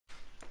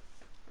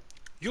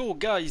يو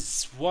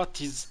جايز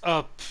وات از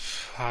اب.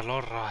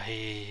 الور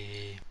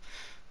راهي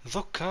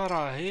دوكا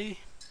راهي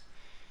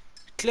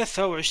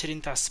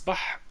 23 تاع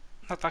الصباح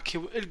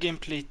نطاكيو الجيم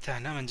بلاي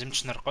تاعنا. ما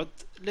ندمتش نرقد.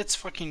 ليتس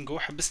فاكين جو.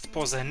 حبست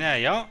بوز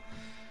هنايا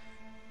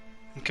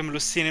نكملو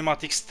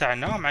السينيماتيكس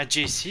تاعنا مع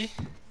جيسي.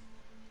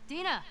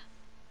 دينا.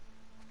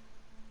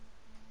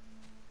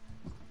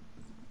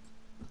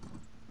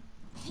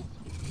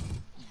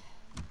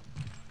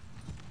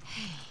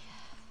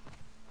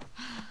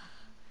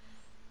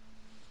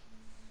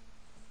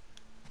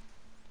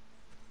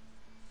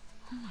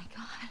 Oh my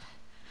God.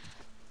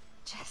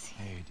 Jesse.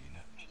 Hey,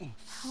 Dina.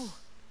 Oh.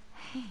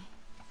 Hey.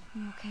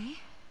 You okay?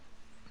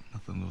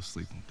 Nothing a little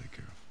sleep won't take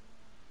care of.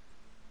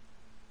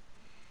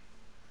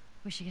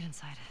 We should get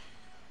inside.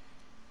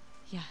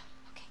 Yeah.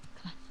 Okay.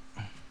 Come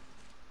on.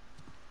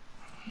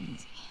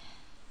 Easy.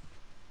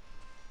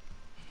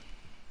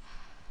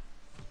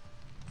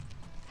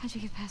 How'd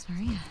you get past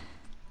Maria?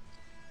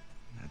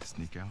 I had to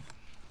sneak out.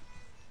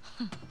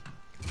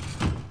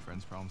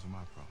 Friends' problems are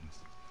my problems.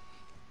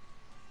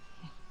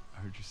 I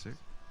heard you're sick.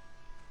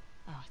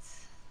 Oh, it's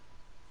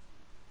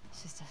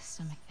just a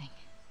stomach thing.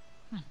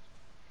 Come on.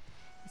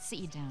 Let's sit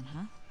you down,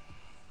 huh?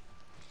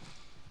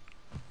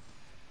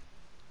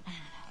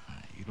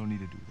 You don't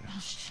need to do that.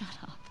 Oh, shut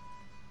up.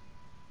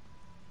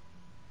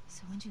 So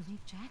when'd you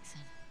leave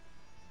Jackson?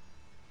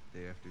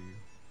 Day after you,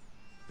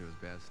 there was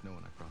bad snow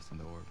and I crossed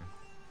into Oregon.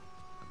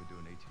 I've been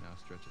doing 18-hour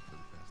stretches for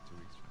the past 2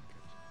 weeks trying to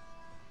catch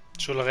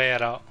it. شو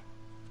الغيرة؟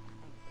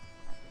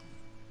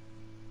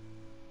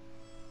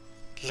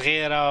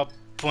 الغيرة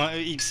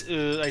بوان اكس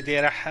او اي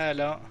دايرة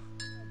حالة.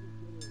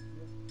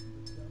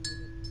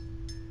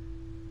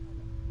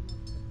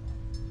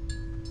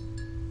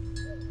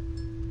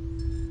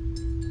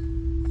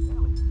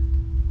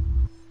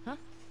 Huh?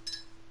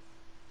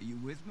 Are you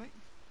with me?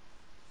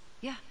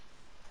 Yeah.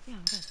 Yeah,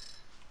 I'm good.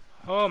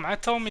 اوه مع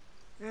تومي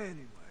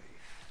Anyway,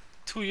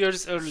 2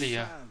 years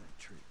earlier. silent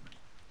treatment.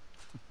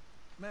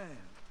 Man,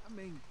 I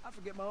mean, I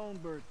forget my own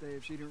birthday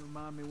if she didn't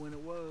remind me when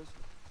it was.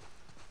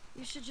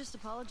 You should just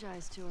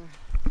apologize to her.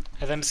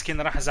 هذا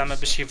مسكين راح زعما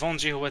باش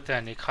يفونجي هو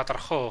تاني خاطر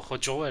خو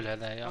جوال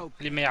هذايا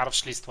اللي ما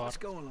يعرفش ليستوار. What's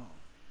going on?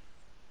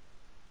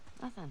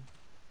 Nothing.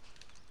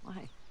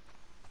 Why?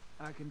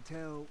 I can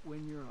tell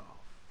when you're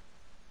off.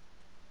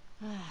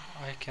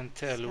 I can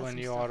tell Got when some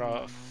you stuff are on my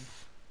off. mind.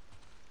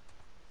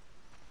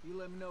 You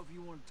let me know if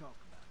you want to talk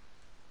about it.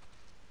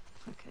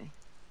 Okay.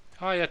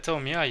 يا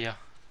تومي يا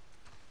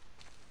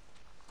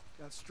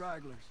Got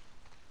stragglers.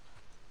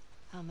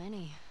 How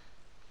many?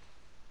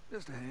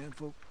 Just a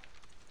handful.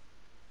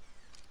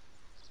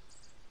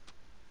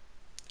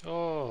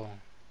 اوه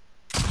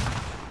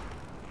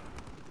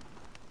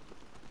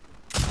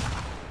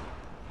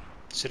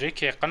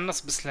شريك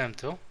يقنص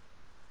بسلامته.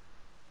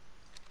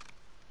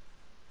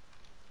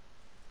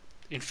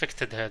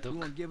 infected You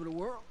هادوك. want to give it a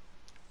whirl?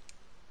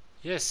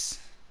 يس.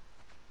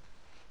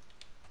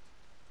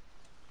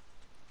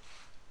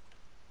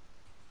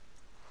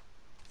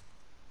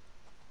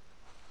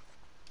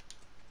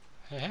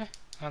 ايه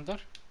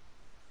انظر.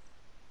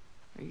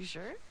 Are you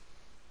sure?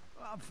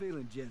 Well, I'm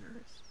feeling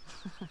generous.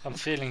 I'm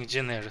feeling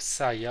generous.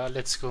 سايا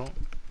let's go.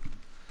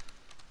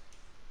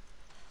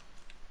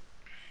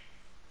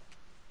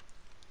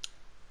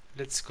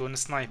 let's go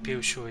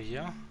نسنايبيو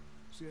شوية.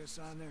 See that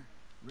sign there?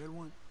 Red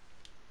one?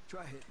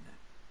 Try hitting that.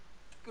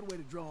 Good way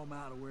to draw them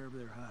out of wherever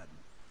they're hiding.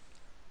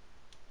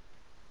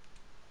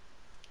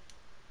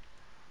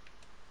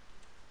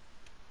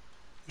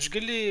 وش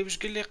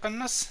قال لي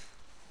قنص؟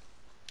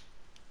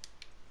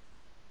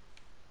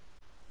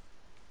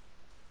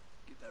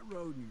 Get that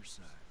road in your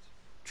sights.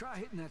 Try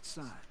hitting that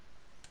sign.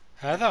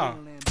 هذا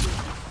Feeling ambitious,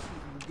 see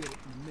if you can get it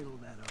in the middle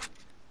of that oak.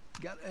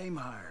 Got to aim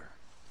higher.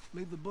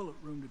 Leave the bullet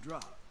room to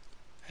drop.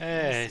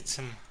 ايه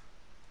تسم.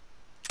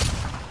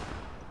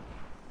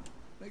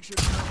 Make sure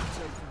to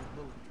compensate for the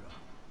bullet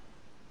drop.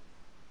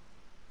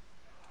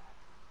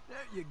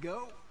 There you go.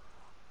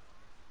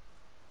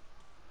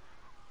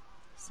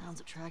 Sounds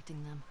attracting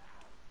them.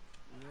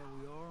 Well,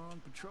 we are on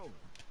patrol.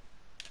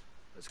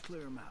 Let's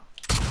clear them out.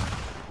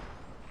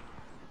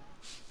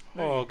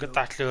 اوه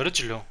قطعت له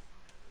رجله.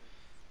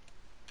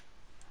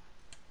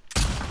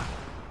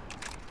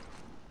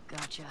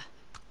 Gotcha.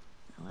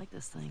 I like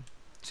this thing.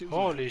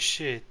 هولي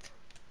شيت.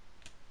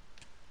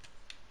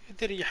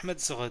 يدير يا احمد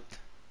زغد.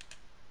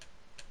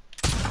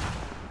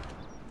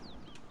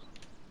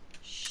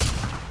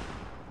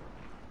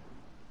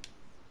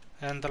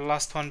 And the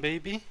last one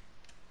baby.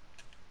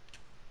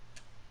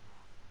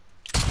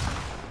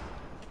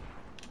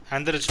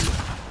 عند رجله.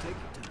 Take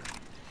your time.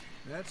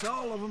 That's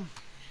all of them.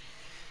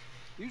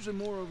 Usually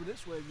more over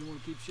this way if you want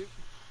to keep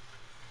shooting.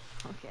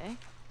 Okay.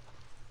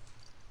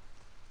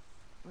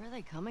 Where are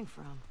they coming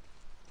from?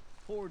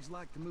 Hordes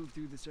like to move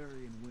through this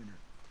area in winter.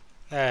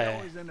 They ايه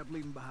always end up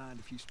leaving behind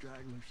a few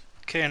stragglers.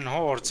 كاين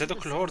هوردز.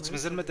 هذوك الهوردز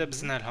مازال ما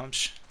دابزنا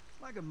لهمش.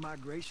 Like a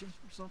migration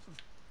or something.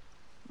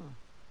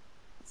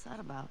 What's that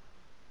about?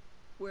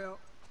 Well,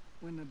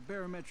 when the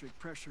barometric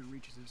pressure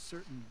reaches a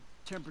certain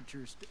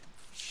temperature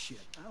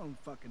shit, I don't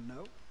fucking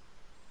know.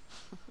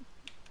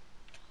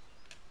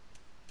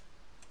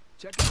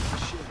 Check out the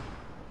ship.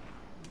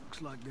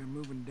 Looks like they're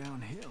moving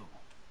downhill.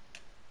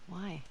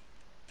 Why?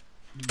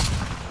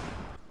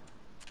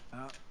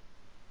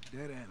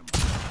 Dead animal.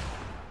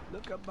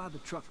 Look up by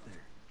the truck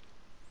there.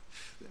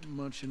 They're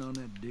munching on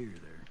that deer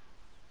there.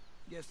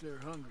 Guess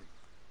they're hungry.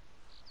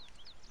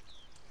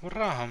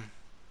 وراهم.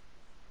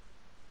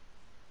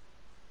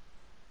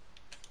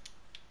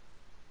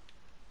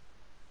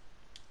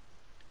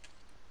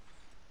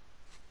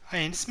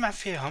 هاي نسمع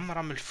فيهم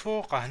راه من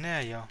الفوق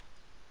هنايا.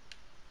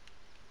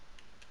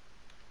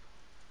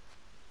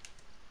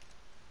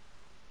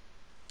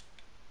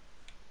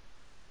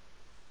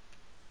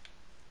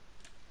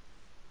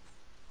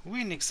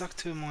 وين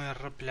اكزاكتومون يا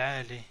الرب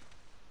العالي؟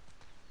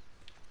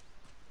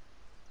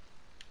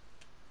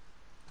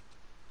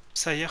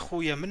 بصح يا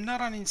خويا منا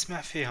راني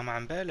نسمع فيهم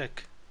عن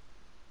بالك.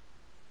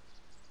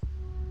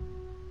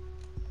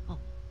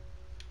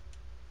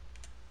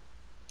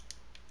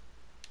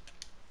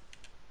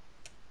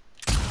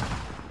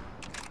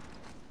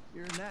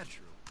 You're a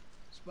natural.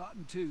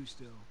 Spotting two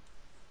still.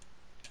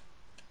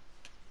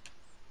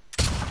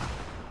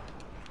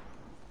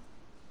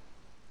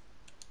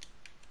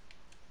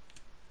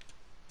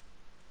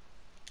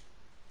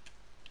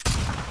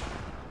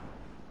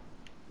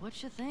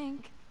 What you think?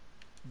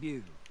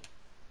 Beautiful.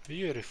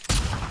 Beautiful.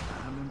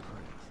 I'm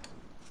impressed.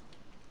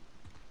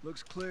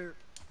 Looks clear.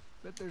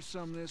 Bet there's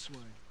some this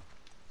way.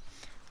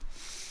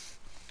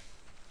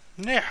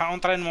 مليحة.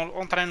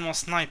 اونطرينمون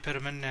سنايبر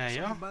من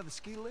هنايا. Something by the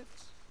ski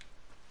lifts?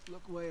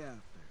 Look way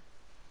out there.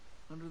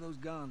 Under those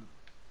gondolas.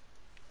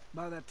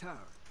 By that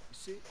tower. You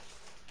see it?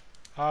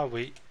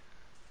 وي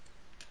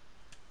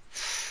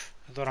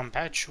هذو راهم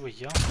بعاد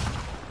شوية.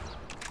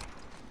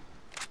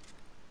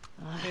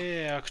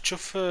 ايه راك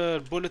تشوف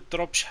البولت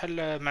دروب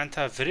شحال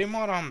معناتها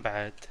فريمون راهم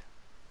بعاد.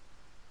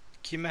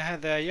 كيما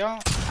هذايا.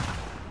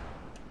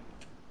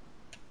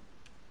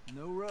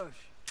 No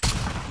rush.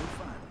 You'll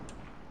find it.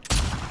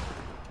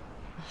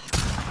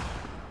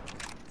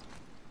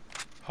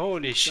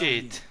 هولي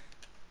شيت.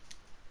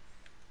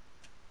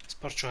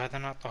 سبرتشو هذا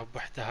نعطوه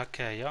بوحدة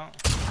هكايا.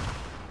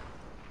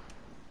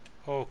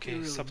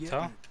 اوكي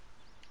صبتها.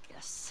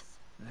 Yes.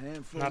 A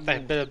handful نعطيه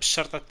more.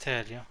 بالشرطة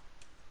التالية.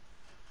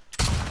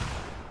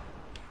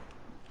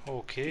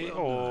 اوكي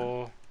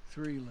او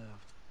 3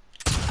 left.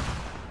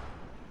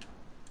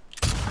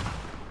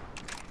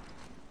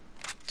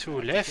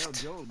 2 Tell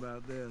left. Joel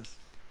about this.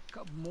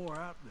 Couple more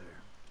out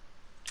there.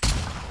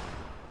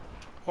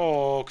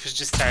 او كيفاش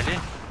جست عليه.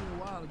 Took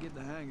a while to get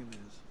the hang of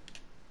this.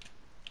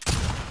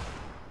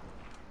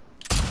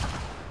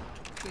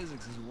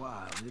 Physics is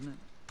wild, isn't it?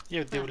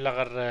 يا ودي ولا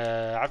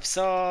غير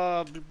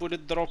عفسة بالبولت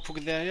دروب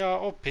وكذايا.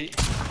 اوبي I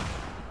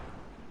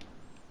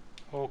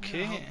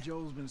اوكي. hope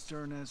Joel's been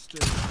stirring that stew.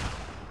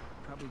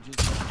 Probably just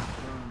left it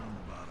burn on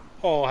the bottom.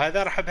 او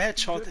هذا راح بهيد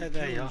شوت Good at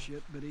هذايا. killing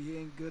shit, but he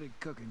ain't good at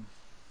cooking.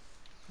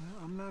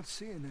 Well, I'm not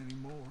seeing any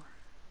more.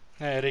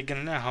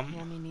 ريقلناهم.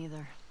 Yeah, me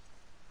neither.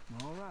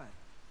 All right.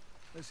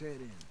 Let's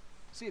head in.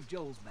 See if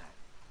Joel's back.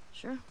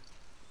 Sure.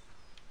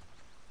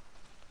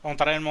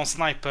 اونطرينمون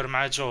سنايبر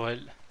مع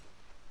جوهل.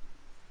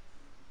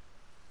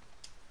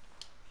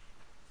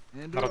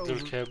 And نردو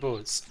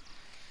الكابوس.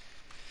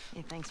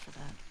 Hey, thanks for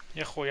that.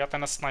 يا خويا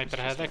يعطينا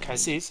السنايبر هذاك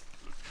عزيز.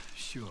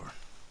 Sure.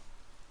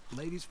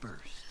 Ladies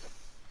first.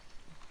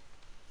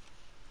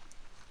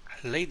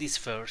 Ladies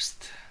first.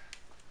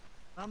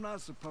 I'm not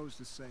supposed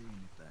to say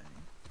anything,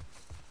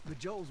 but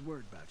Joel's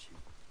worried about you.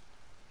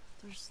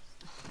 There's...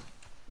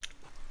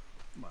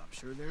 Well, I'm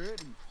sure there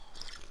isn't.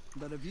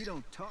 But if you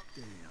don't talk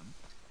to him,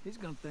 he's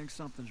gonna think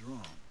something's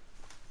wrong.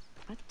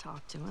 I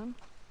talked to him.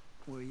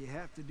 Well, you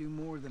have to do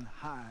more than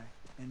hi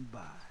and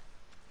bye.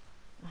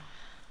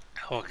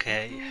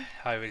 Okay,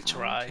 I will I'll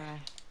try.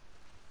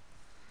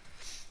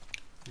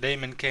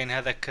 دايما كاين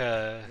هذاك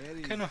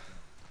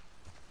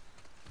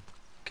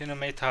كانوا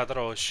ما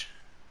يتهضروش.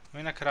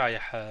 وينك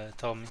رايح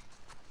تومي؟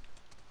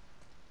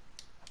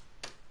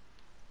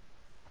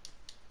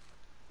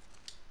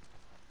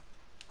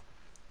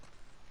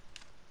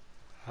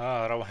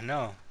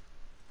 روحنا.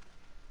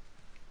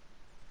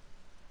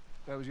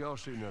 That was y'all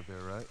shooting up there,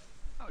 right?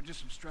 Oh, just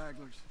some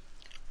stragglers.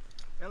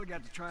 Ellie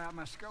got to try out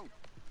my scope.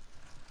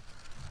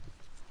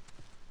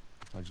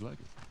 How'd you like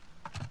it?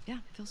 Yeah,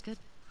 feels good.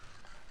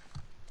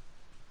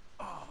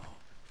 Oh,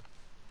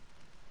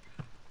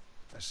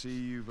 I see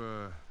you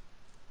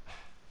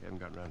haven't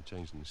gotten around to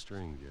changing the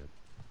strings yet.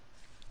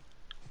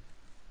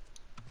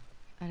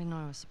 I didn't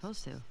know I was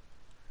supposed to.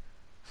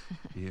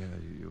 Yeah,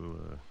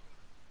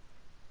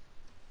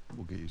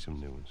 we'll get you some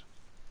new ones.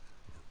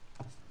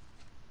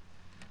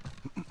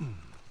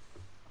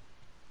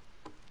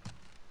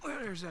 well,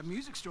 there's that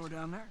music store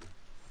down there.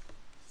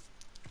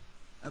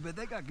 I bet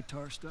they got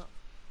guitar stuff.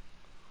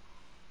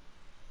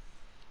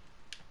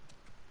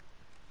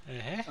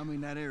 ايه I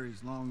mean, that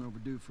area's long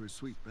overdue for a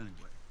sweep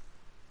anyway.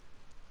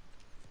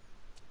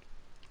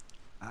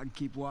 I can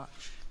keep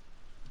watch.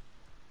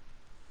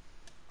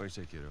 What do you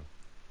say, kiddo?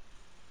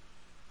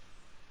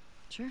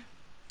 Sure.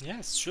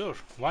 yes sure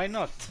why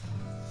not.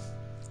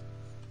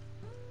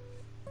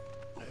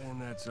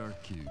 And that's our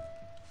cue.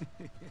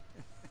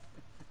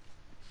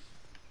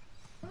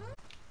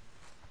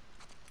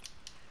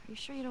 You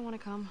sure you don't want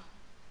to come?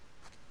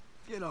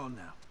 Get on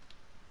now.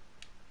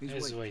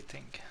 He's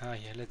waiting. Ah,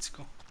 yeah, let's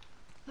go.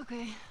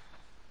 Okay,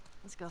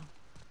 let's go.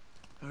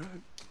 All right.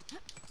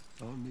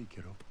 On me,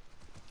 kiddo.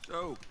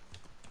 So,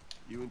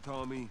 you and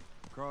Tommy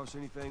cross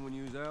anything when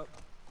you was out?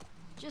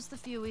 Just the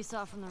few we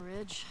saw from the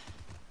ridge.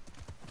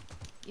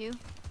 You?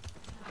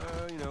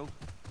 You know,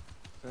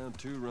 found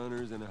 2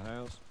 runners in a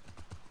house.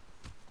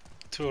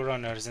 2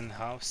 runners in the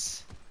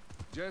house.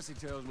 Jesse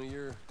tells me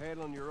you're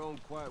handling your own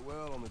quite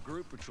well on the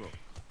group patrol.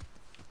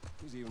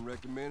 He's even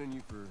recommending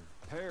you for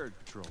paired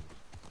patrols.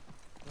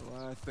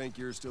 Well, I think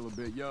you're still a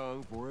bit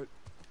young for it.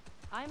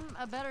 I'm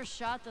a better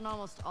shot than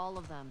almost all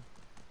of them.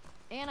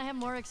 And I have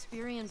more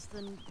experience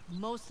than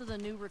most of the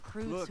new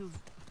recruits. Look, who've...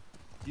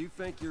 You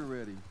think you're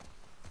ready.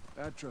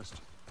 I trust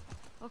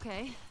you.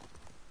 Okay.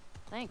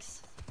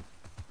 Thanks.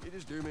 You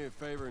just do me a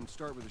favor and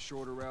start with the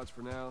shorter routes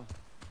for now.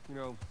 You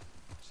know,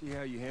 see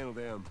how you handle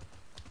them.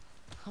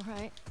 All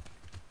right.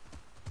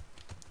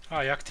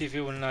 هاي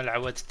اكتيفيو لنا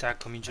العواد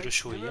تاعكم يجروا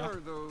شوية. Remember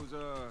those,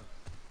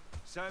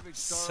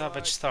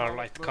 Savage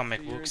Starlight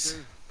comic books.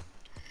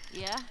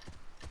 Yeah?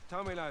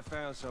 Tommy and I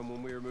found some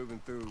when we were moving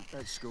through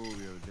at school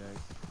the other day.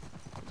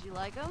 Did you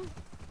like them?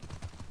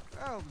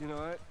 Well, you know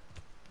what?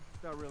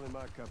 Not really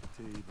my cup of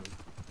tea, but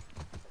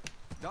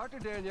Dr.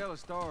 Daniela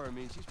Starr, I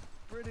mean, she's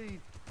pretty.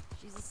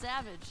 She's a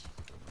savage.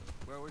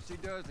 Well, what she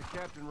does to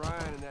Captain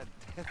Ryan in that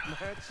death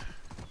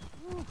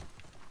match.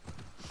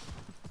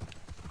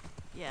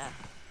 Yeah.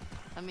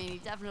 I mean, he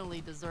definitely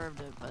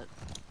deserved it, but...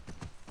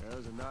 That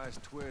was a nice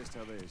twist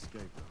how they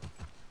escaped, though.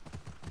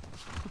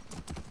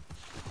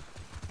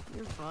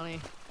 You're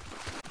funny.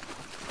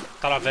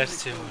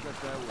 Traversio.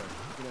 Got that way.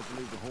 You're gonna have to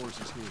leave the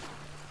horses here.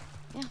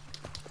 Yeah.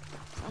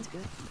 Sounds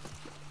good.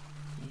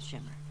 Hey,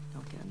 Shimmer,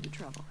 don't get into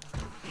trouble.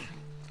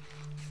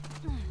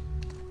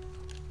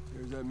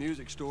 There's that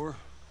music store.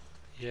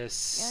 Yes.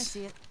 Yeah, I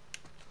see it.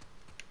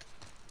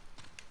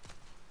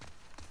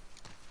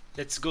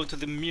 Let's go to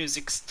the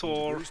music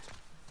store.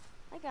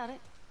 I got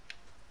it.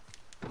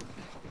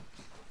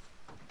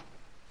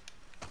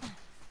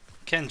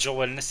 كان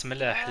جوا الناس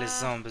ملاح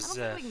للزوم I don't think we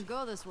بزاف. can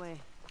go this way.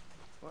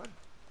 What?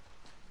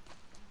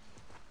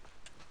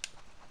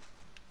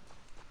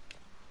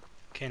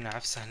 كاين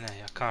عفسة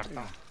هنايا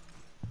كارطة.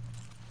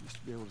 Used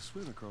to be able to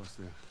swim across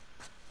there.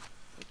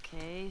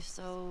 Okay,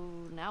 so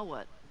now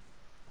what?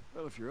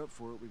 Well, if you're up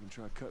for it, we can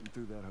try cutting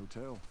through that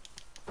hotel.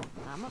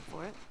 I'm up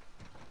for it.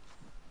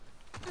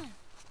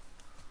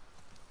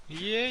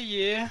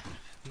 ياه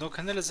دونك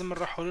هنا لازم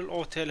نروحو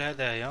للأوتيل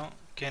هذايا.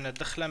 كاينة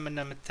دخلة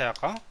منا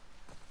متاقة.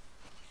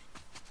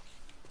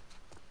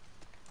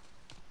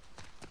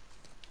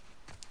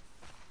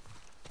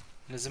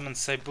 لازم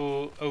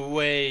نصيبو a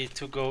way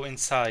to go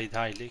inside.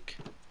 هاي ليك.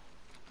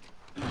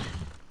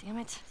 Damn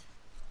it.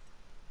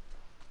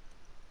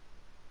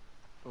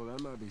 Oh,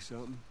 that might be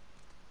something.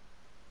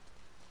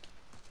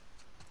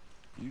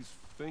 You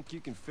think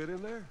you can fit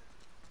in there?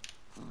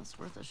 Well, it's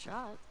worth a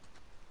shot.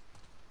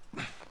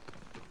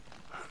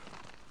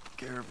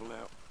 Careful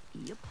now.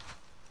 Yep.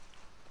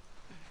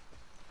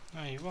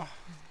 أيوة.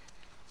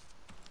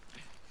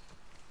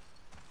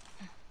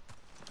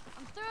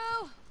 I'm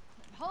through!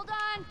 Hold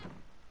on!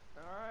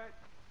 All right.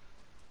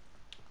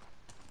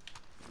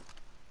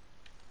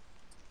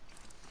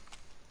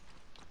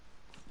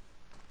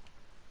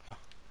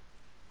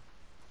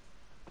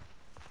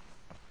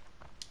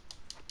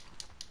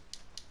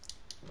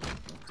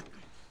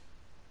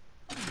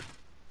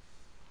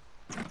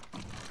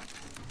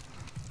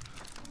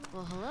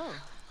 Well, hello.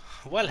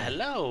 Well,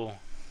 hello.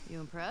 You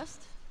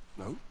impressed?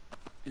 No,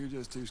 you're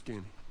just too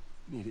skinny.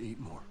 You need to eat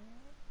more.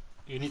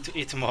 You need to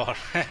eat more.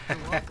 You're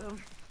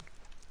welcome.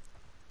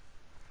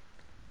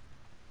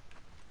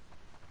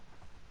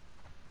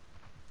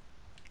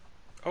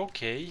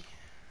 Okay.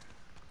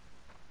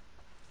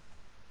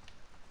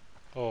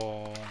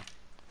 Oh.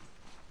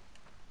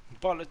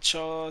 Bullet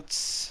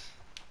shots.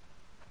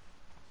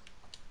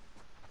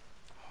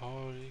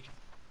 Holy.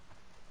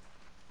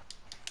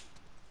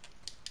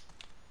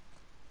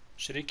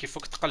 شريكي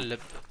فوق تقلب.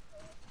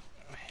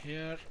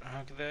 Here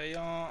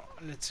هكذايا.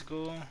 Let's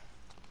go.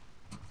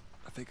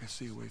 I think I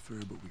see a way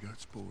through, but we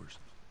got spores.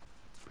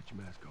 Put your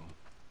mask on.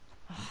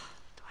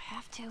 Do I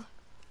have to?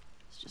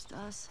 It's just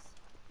us.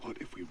 What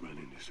if we run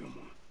into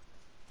someone?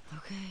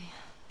 Okay,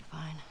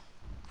 fine.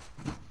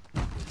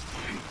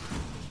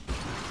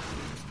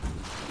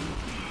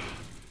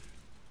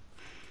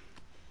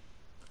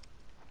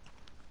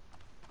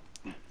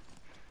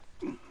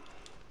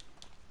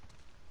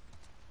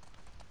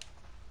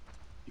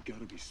 You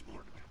gotta be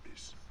smart about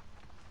this.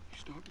 You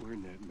start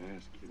wearing that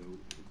mask, you know,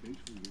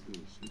 eventually you're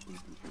gonna slip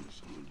up in front of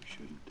someone you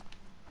shouldn't.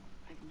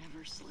 I've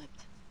never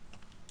slipped.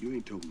 You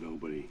ain't told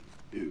nobody,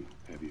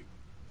 have you?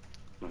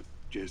 Not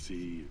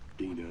Jesse, or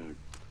Dina, or...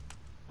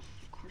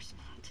 Of course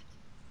not.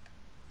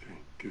 Okay,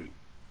 good.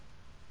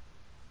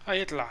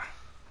 هيطلع.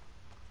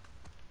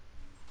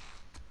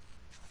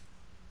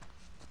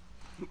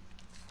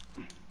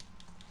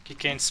 كي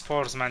كاين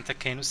سبورز معناتها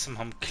كاين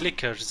اسمهم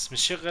كليكرز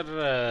ماشي غير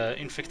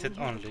infected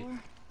only.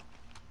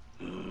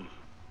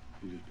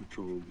 You just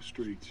patrol the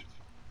streets.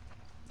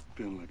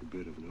 Feeling like a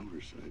bit of an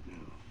oversight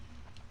now.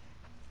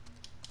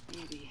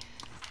 Maybe.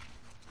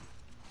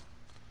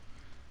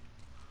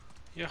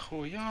 يا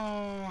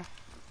خويا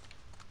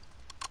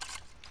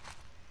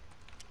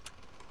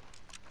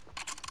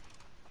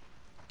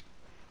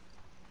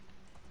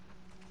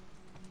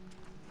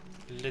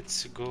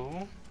let's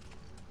go.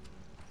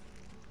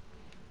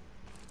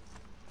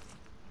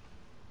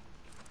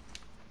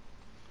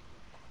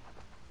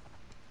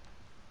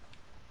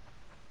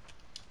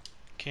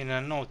 كاينه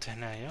نوت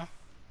هنايا.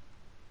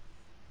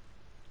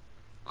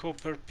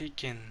 Copper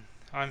Pekin.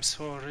 I'm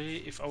sorry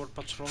if our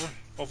patrol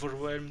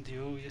overwhelmed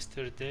you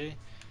yesterday.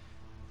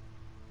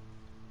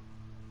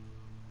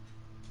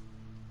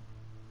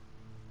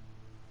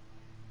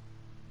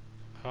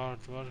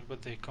 Hard work,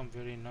 but they come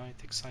very night,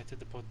 excited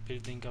about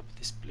building up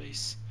this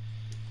place.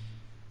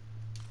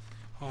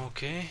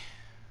 Okay.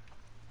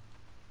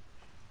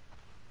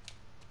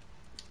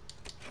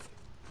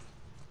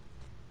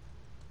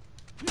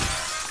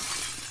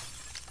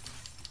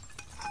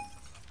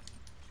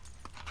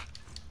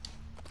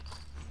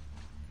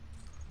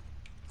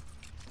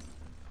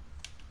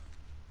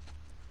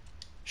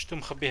 شتو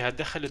مخبيها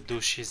داخل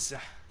الدوش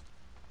يزح.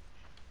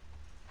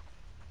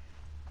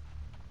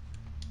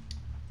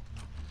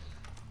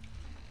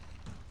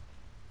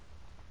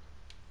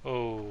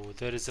 Oh,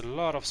 there is a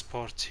lot of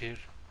sports here.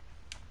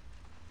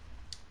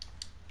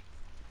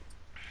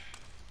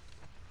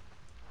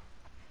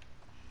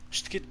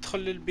 شت كي تدخل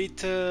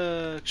للبيت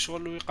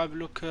شغل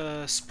ويقابلوك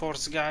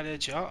سبورتس كاع على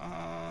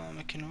جهة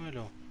ما كاين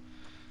والو.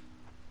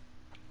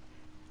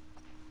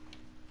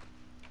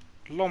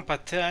 اللومبا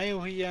تاعي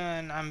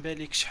وهي نعم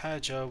بالك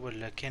شحاجة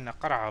ولا كاينة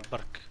قرعة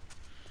برك.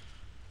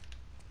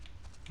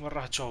 وين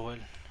راه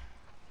جوال؟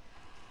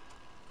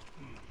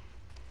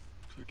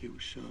 Looks like it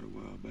was shot a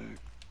while back.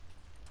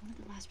 When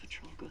did the last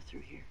patrol go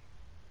through here?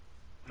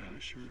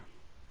 Not sure.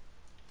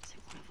 Is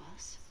it one of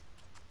us?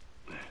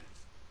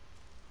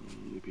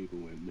 Only people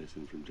went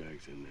missing from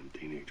Jackson, them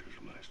teenagers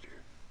from last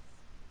year.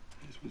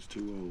 This one's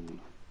too old.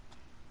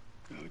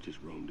 Now it just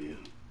roamed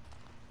in.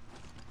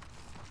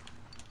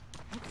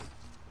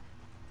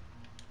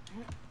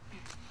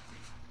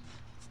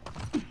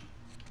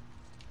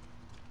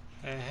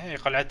 هي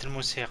قلعة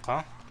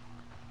الموسيقى.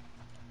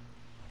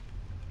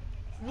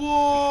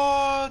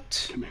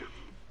 What? Come here.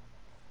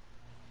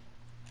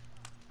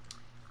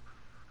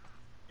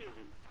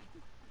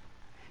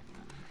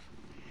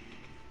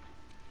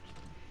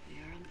 They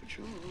are on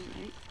patrol,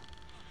 right?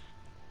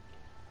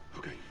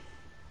 Okay.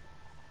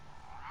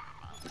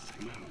 Let's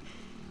take him out.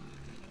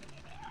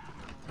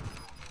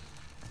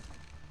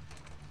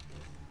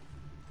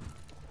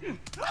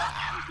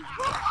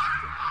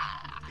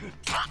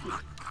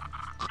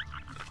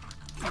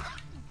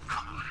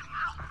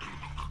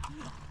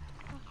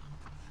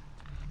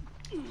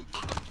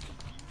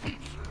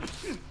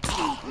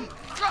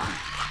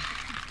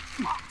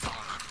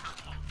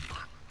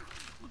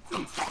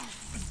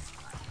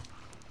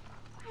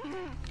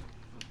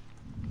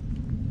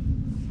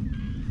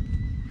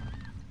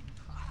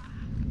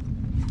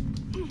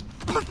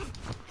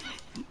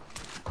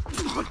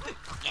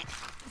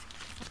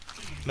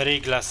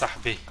 مريقلة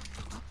صاحبي.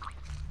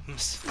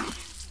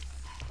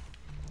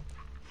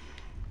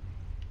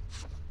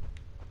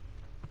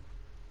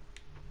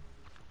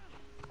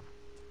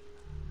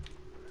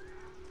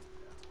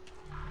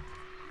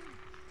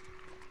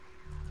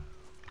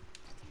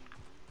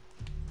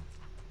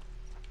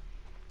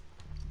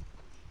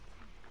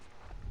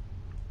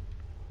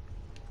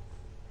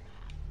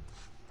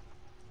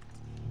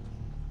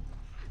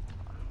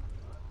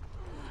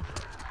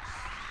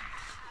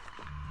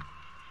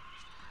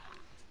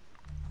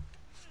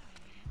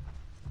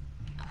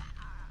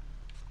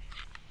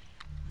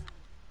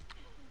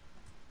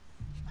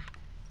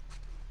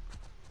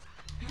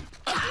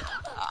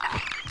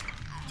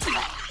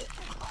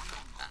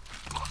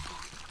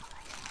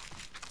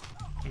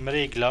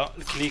 مريقلة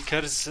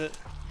الكليكرز.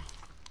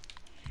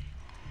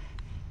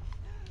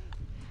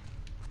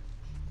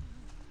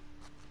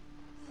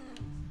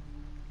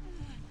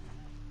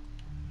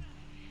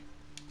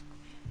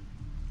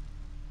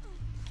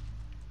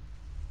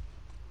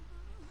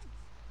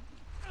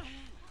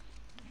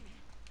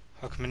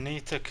 هاك من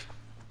نيتك.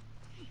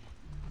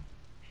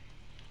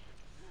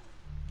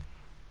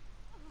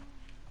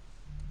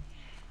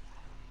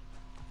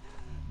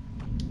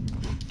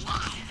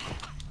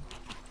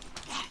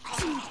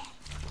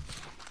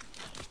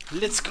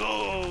 Let's go.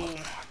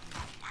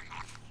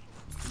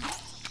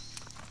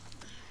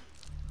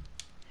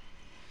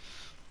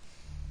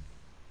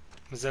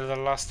 مازال the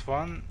last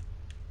one.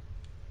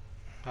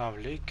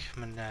 هاوليك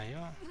من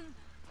هنايا.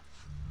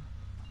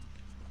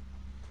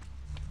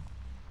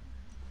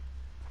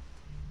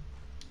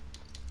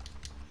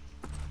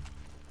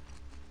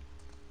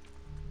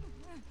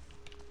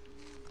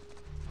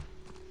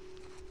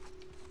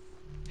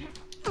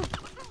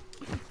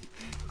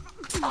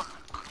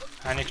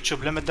 يعني كتشوف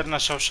بلا ما درنا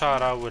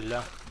شوشارة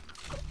ولا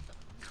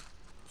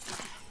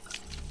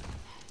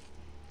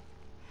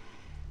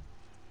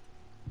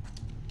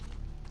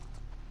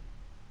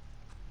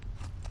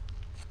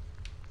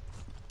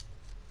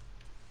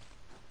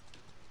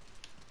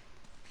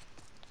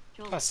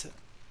Michael. خلاص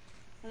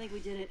I think we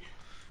did it.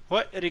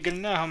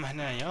 ورجلناهم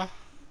هنايا.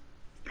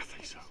 I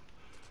think so.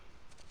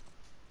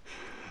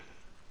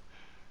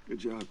 Good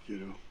job,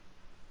 kiddo.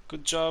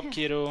 Good job,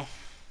 kiddo.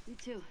 You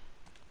too.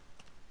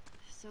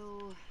 So,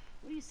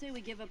 what do you say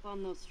we give up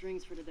on those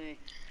strings for today?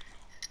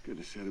 Couldn't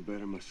have said it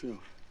better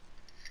myself.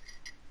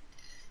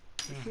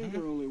 I think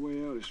our only way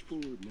out is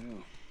forward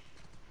now.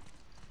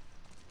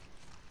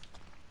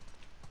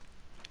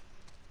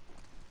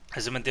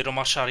 لازم نديرو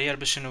مارش اريير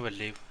باش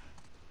نوليو.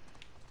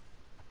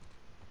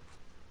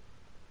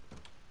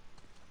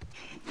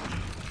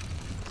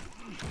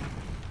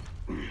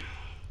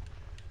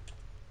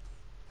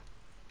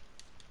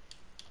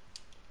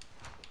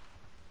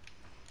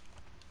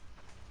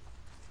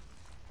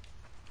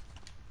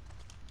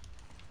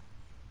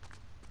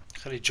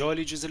 خلي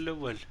جولي الجزء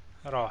الاول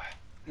راح.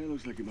 That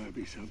looks like it might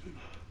be something.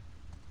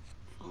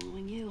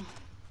 Following you.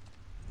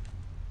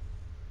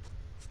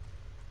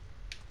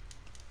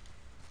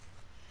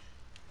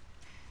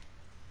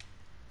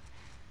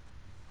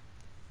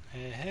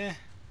 ايه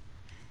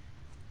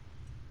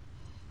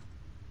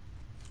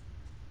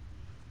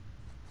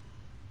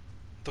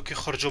دوك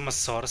يخرجوا من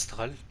الصور.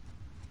 استغل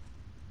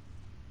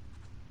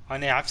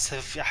انا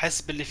عفسه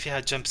احس باللي فيها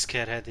جمب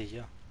سكير. هذه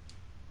هي.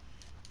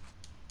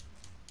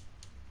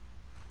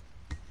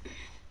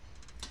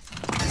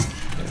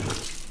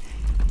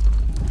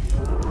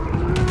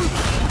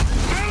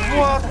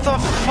 What the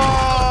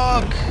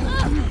fuck?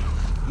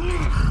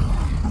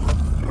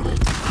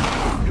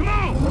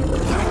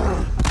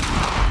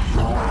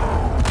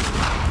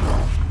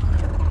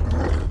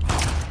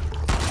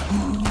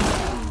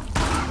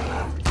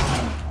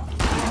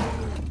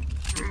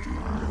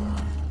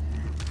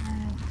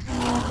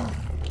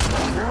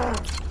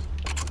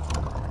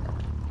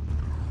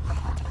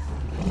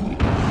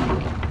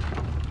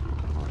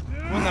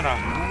 وين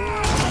راح؟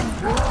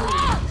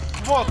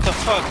 What the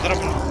fuck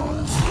ضربنا.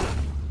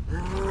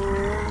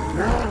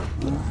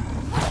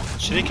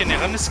 شريكني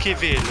غير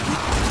نسكيفيل.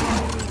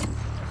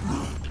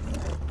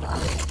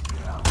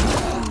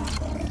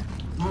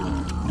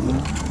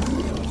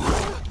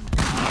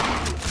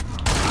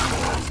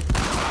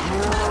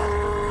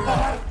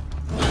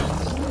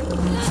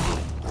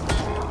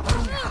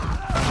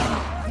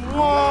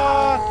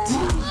 What?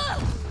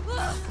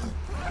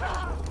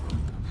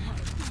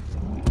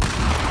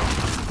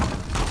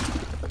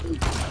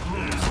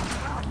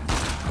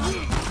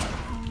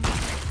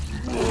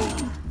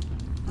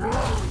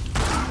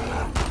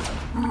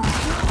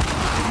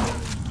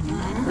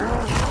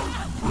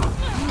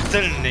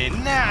 قتلني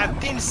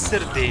ناعدين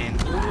السردين.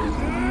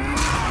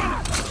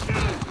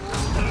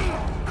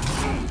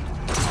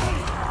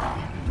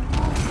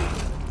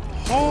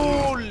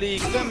 هولي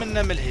كذا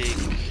منا من هيك.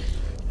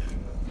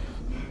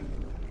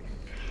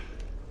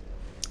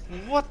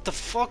 What the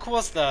fuck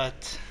was that?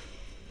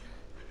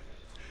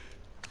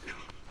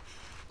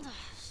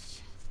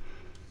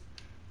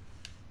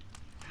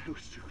 That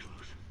was too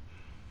close.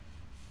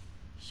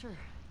 Sure.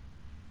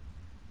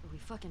 But we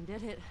fucking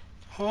did it.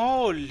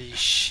 Holy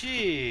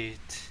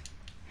shit.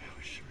 Yeah,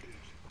 we sure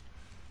did.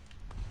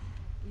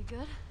 You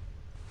good?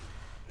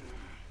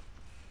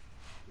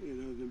 You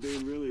know, than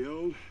being really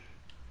old.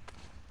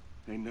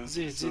 Ain't nothing.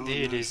 زيد so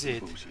هيلي nice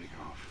زيد. to shake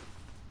off.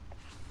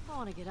 I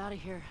want to get out of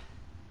here.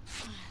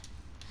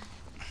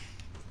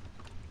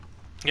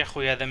 يا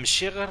خويا هذا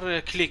ماشي غير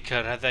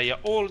كليكر. هذا يا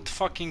اولد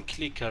فاكين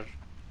كليكر.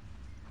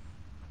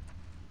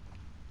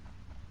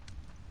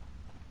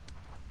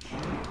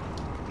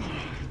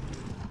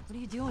 What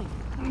are you doing?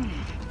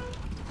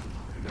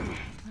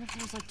 What if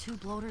there's like 2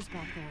 bloaters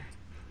back there?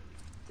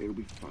 It'll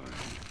be fine.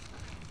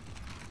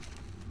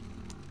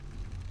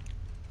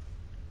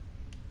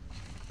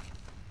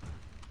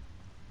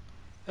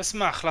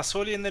 اسمع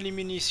خلصولي انا لي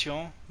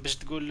مينيسيون باش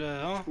تقول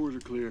ها. Spores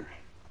are clear.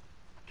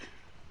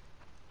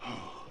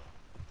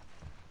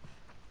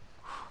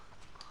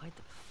 Quite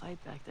the fight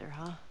back there,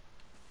 huh?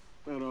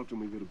 Not often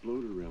we get a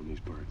bloater around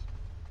these parts.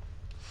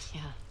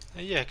 Yeah.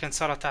 اييه كانت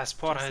صارة تاع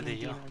سبور Justin and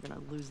هذه Dean هي. are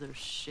gonna lose their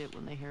shit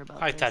when they hear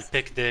about هاي تاع this.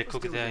 البيك ديك Let's do it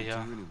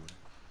وكذايا. anyway.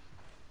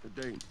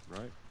 They're dating,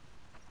 right?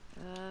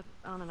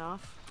 On and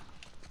off.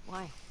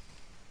 Why?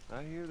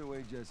 I hear the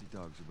way Jesse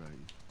talks about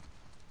you.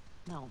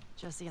 No,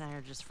 Jesse and I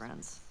are just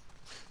friends.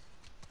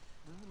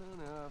 No,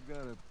 I've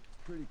got a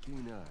pretty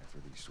keen eye for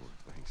these sort of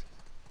things.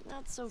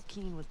 Not so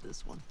keen with this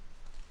one.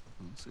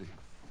 Let's see.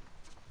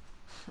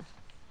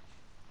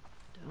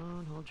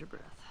 Don't hold your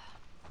breath.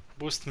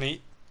 بوست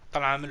مي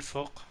طلع من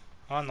الفوق.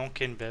 نو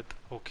كاين باب.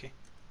 اوكي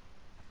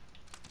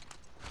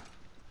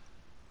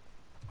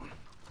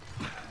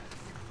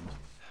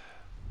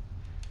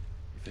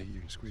You think you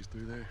can squeeze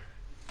through there?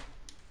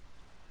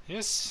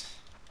 يس.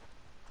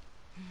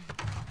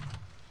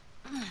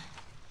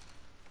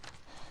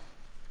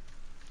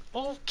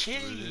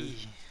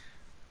 اوكي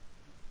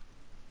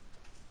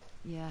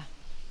Yeah.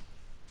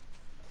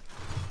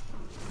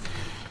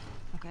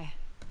 Okay.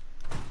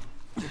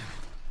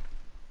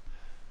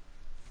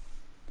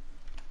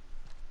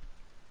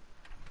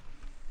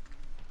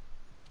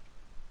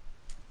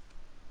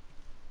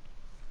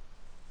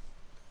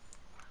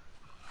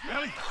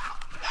 Ellie!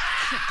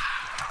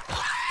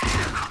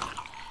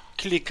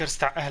 كليكرز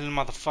تاع اهل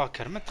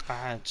المضفاكر ما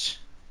تقعدش.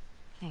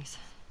 Thanks.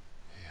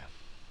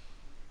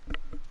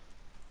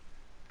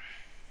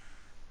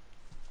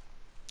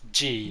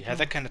 جي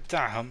هذا كان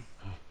تاعهم.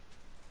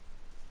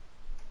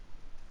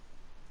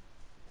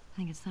 I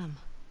think it's them.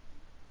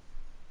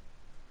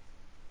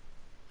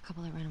 A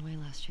couple that ran away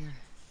last year.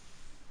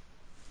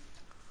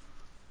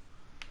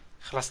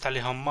 خلصت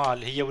عليهم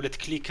مال، هي ولد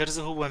كليكرز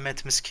وهو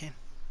مات مسكين.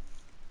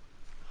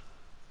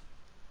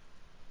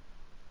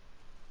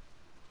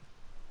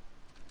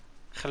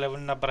 خلوا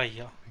لنا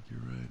برية. I think you're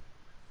right.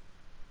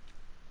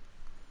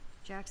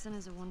 Jackson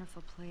is a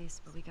wonderful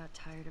place, but we got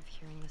tired of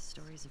hearing the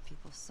stories of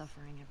people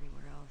suffering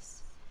everywhere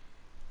else.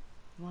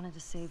 We wanted to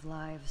save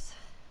lives.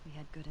 We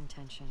had good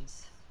intentions.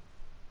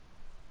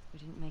 We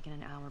didn't make it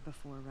an hour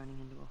before running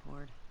into a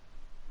horde.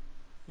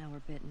 Now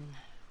we're bitten.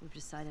 We've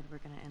decided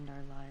we're gonna end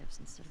our lives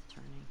instead of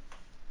turning.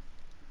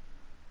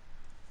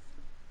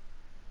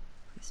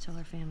 Please tell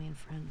our family and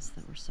friends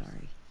that we're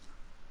sorry.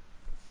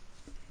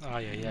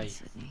 اي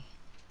Sydney.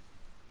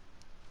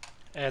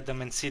 هذا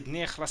من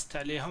سيدني خلصت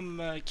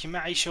عليهم كيما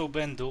عيشوا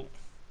باندو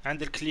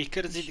عند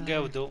الكليكرز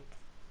يتقاودوا.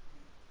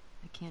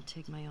 I can't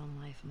take my own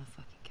life. I'm a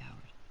fucking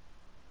coward.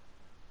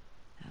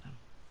 Adam.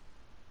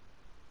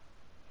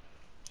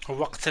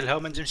 هو قتلها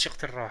وما نجمش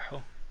يقتل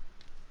روحه.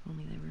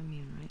 Only they were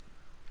immune, right?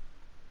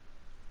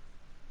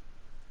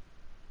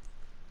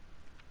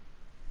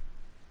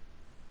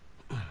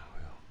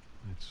 Well,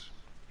 it's...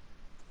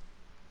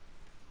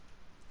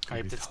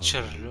 هاي بدها It's hard to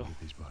تتشرلو. get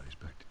these bodies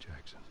back to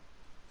Jackson.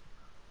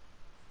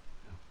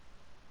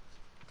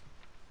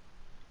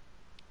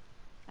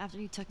 After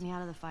you took me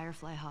out of the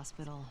Firefly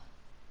Hospital,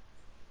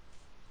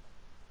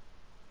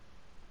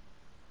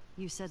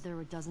 you said there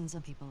were dozens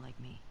of people like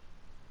me.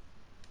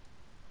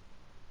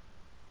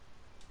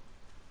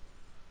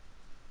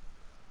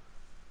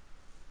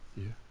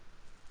 Yeah?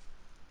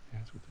 Yeah,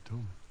 that's what they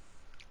told me.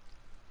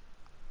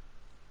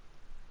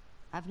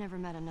 I've never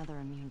met another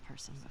immune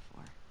person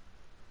before.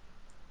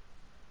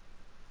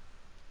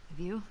 Have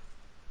you?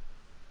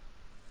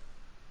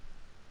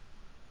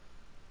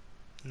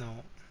 No.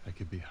 I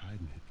could be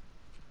hiding it.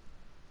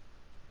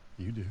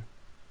 You do.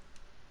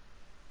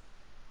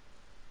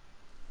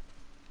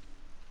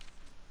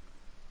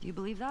 Do you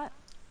believe that?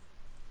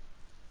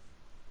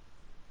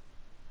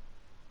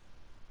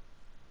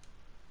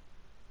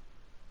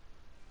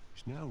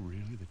 Is now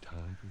really the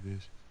time for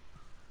this?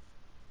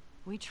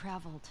 We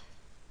traveled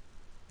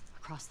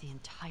across the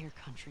entire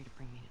country to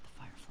bring me to the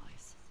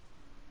Fireflies.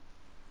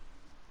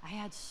 I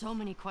had so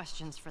many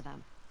questions for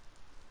them.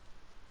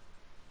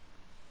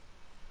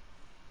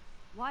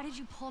 Why did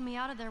you pull me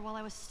out of there while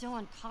I was still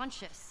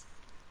unconscious?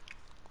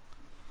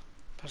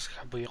 بس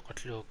حبوا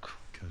يقتلوك.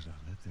 Because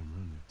I let them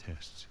run their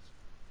tests.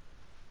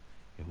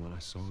 And when I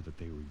saw that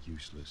they were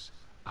useless,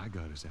 I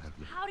got us out of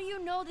there. How do you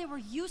know they were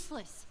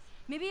useless?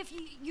 Maybe if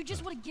you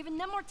just would have given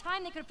them more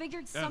time, they could have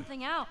figured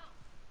something out.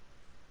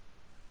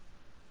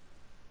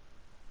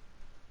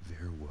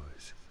 There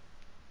was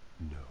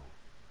no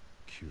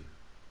cure.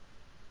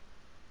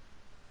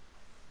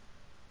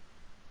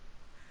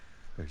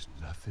 There's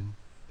nothing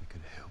that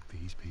could help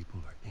these people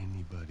or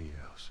anybody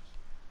else.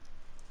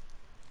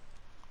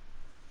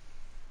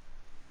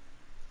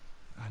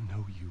 I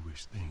know you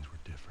wish things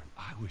were different.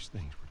 I wish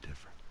things were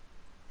different.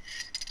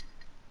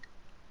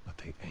 But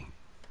they ain't.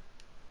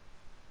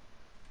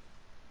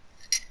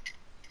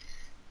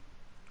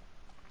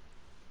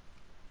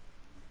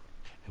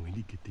 And we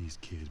need to get these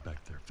kids back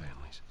to their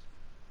families.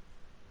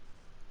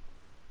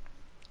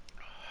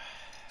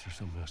 Is there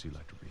something else you'd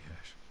like to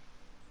rehash?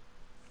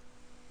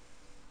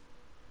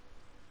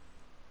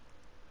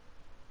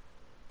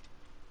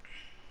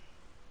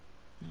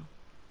 No.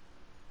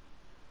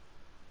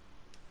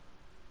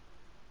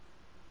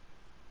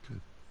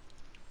 Good.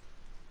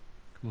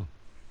 Come on.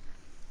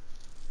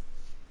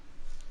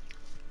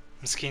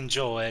 مسكين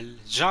جويل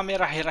جامي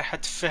راح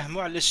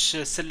تفهموا علاش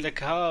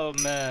سلكها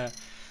ما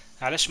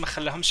علاش ما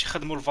خلاهمش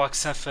يخدموا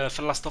الفاكسان في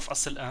اللاست اوف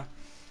اس الان.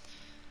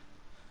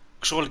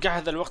 شغل كاع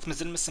هذا الوقت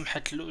مازال ما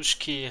سمحتلوش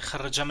كي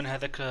خرجها من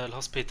هذاك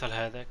الهوسبيتال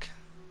هذاك.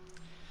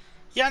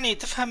 يعني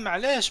تفهم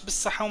علاش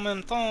بصح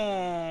ومن طون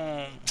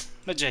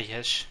ما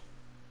جايهاش.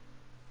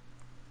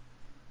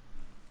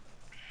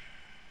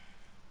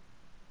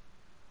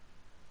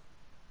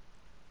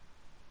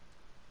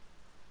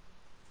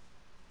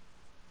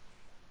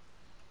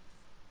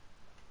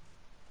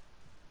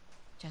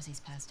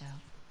 Jesse's passed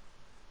out.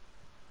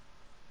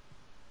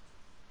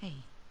 Hey,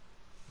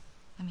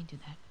 let me do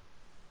that.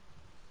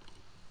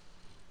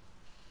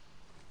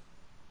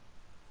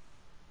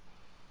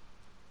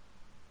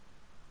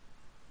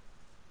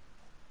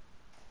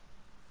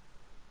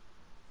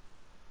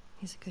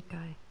 He's a good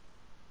guy.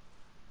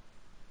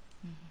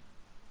 Mm-hmm.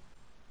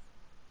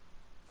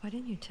 Why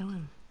didn't you tell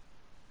him?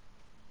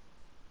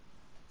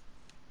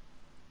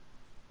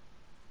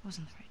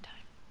 Wasn't the right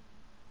time.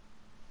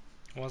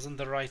 wasn't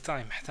the right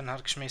time. حتى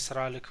نهارك شما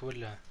يصرالك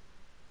ولا.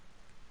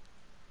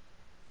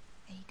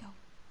 There you go.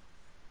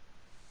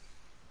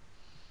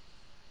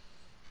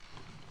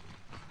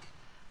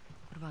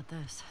 What about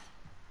this?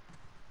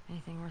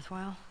 Anything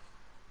worthwhile?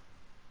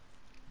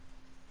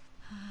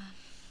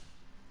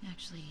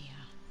 actually,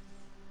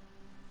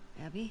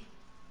 Abby?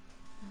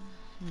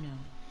 no.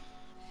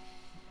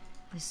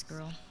 This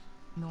girl,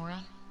 Nora,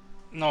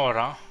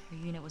 نورا. her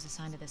unit was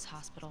assigned to this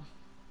hospital.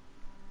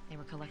 They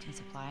were collecting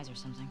supplies or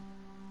something.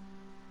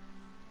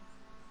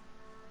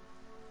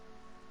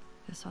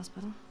 This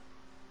hospital?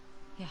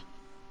 Yeah.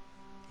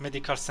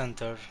 medical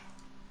center.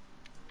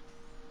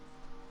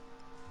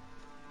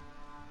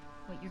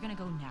 Wait, you're gonna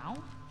go now?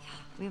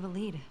 We have a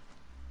lead.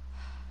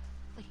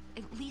 Like,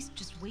 at least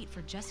just wait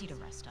for Jessie to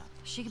rest up.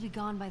 She could be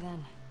gone by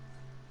then.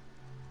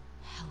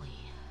 Helly.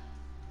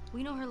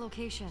 We know her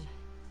location.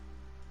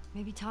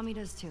 Maybe Tommy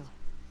does too.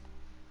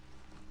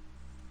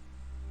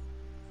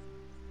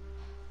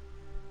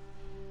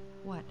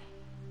 What?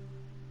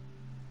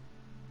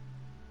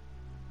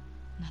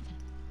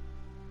 Nothing.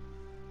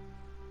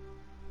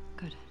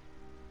 Good.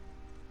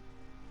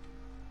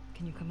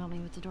 Can you come help me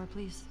with the door,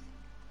 please?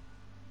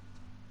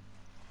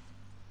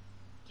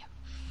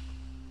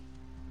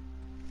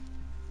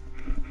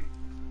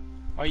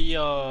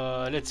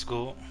 هيا let's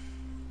go.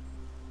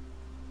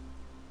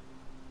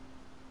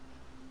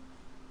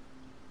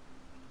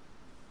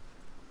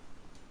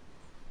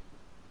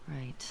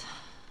 Right.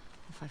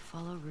 If I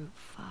follow Route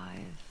 5,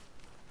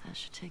 that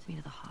should take me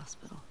to the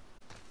hospital.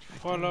 Track down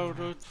follow Nora,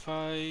 route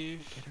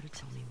 5. Get her to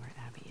tell me where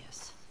Abby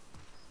is.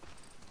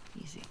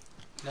 Easy.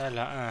 لا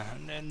لا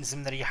نلزم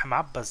نريح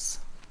معبز.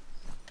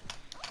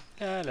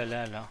 لا لا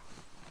لا لا.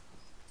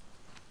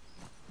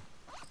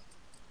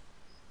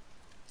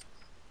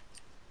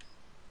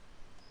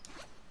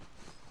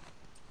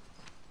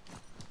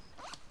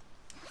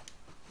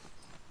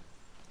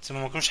 تسمى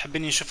ما كنوش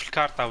حابين نشوف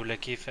الكارطة ولا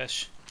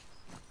كيفاش.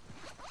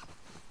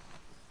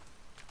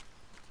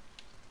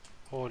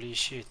 هولي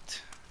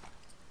شيت.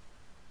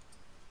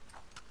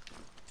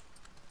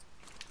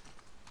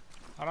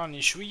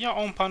 راني شوية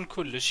اون بان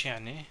كلش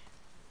يعني.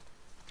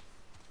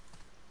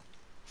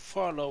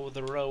 follow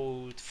the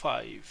road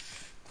 5.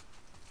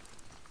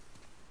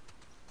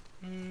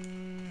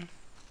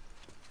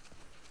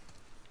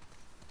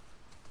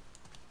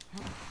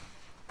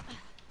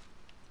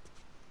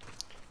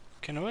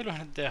 كان والو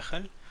هنا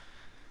الداخل.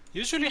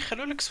 يوجولي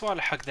يخلولك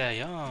صوالح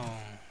هكذايا.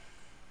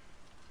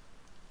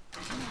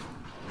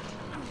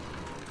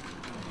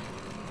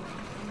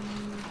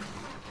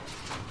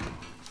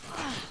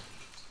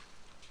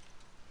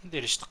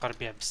 منديريش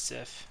تقربيع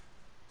بزاف.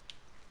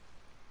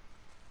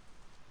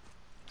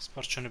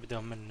 صبرت شو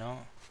نبداو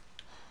منا.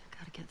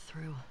 Gotta get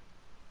through.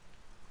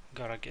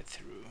 Gotta get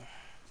through.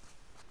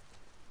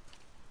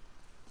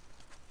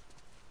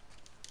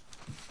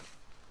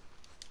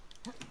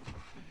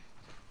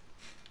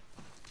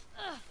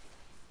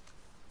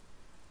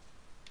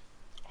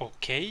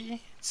 اوكي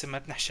تسمى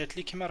تنحشات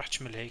لي كيما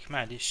رحت من هيك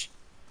معليش.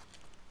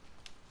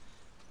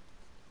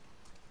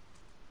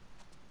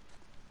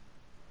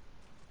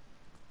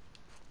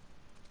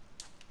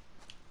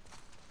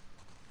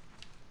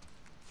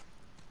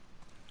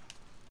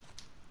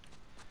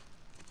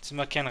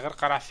 تسمى كاين غير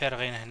قرع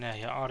فارغين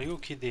هنايا. اريو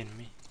كيدين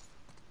مي.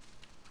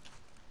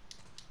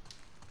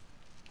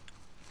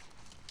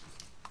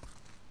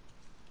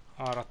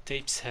 راه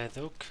التيبس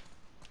هذوك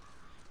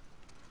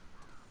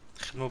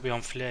خدموا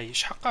بهم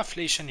فلايش. حقا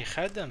فلايش راني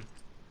خادم.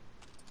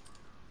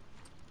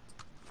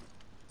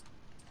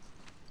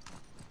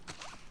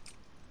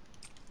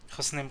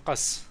 خصني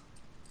مقص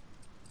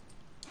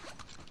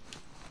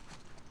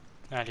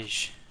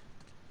معليش.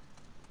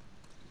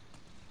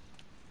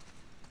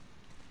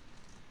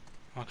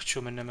 راك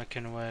تشوف منا ما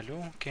كان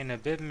والو. كاين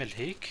باب من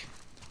هيك.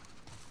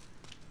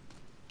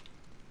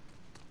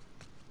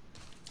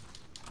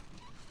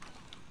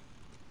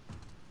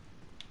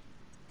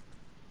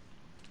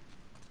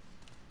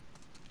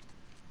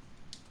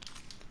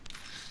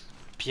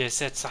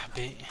 بياسات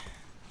صاحبي.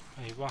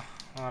 ايوا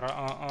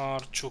راه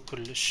تشو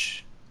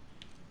كلش.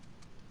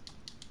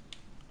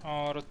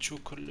 تشو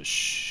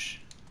كلش.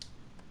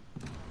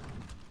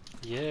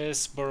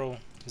 يس برو.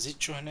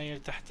 زيد شو هنايا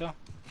لتحت.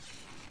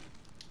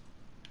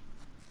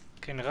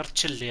 كاين غير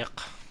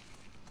تشليق.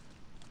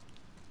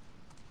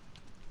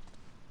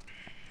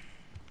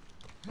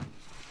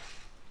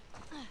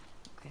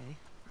 Okay,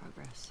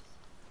 progress.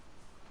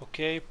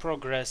 اوكي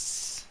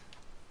بروجريس.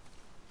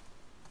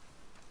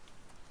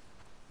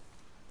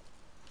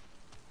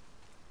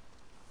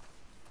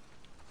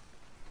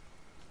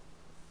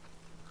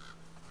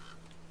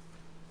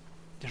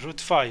 روت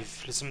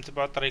 5 لازم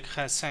نتبعو طريق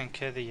 5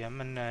 هذيا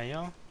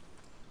منايا.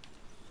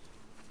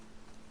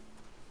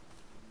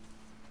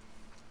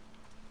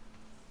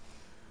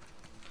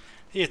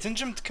 هي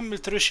تنجم تكمل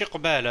تروشي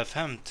قبالة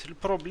فهمت.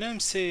 البروبليم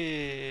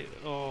سي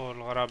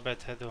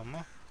الغرابات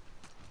هذوما.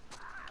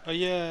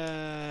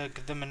 ايا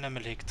كذا منا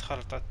من هيك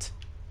تخلطت.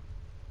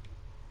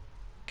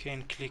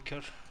 كاين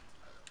كليكر.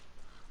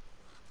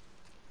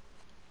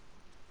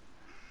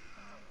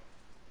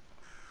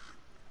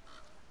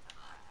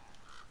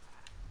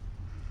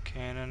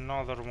 كاين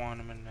another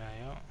one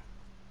منايا.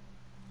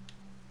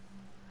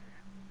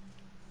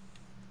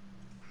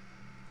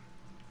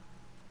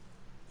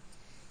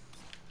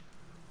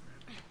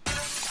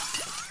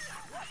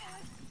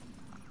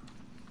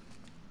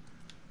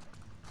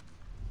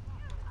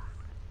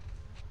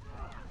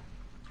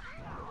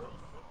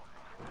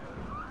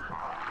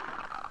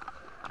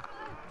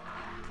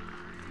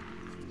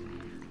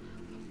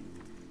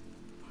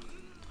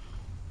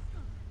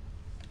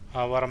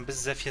 ورم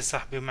بزاف يا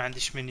صاحبي وما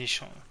عنديش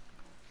مينيشون.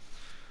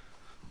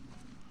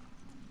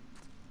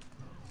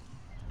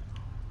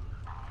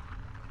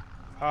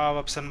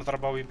 بس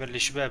المضربة ويبان لي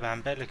شباب،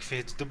 عن بالك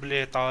فيه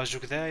دوبليطاج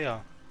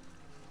وكذايا.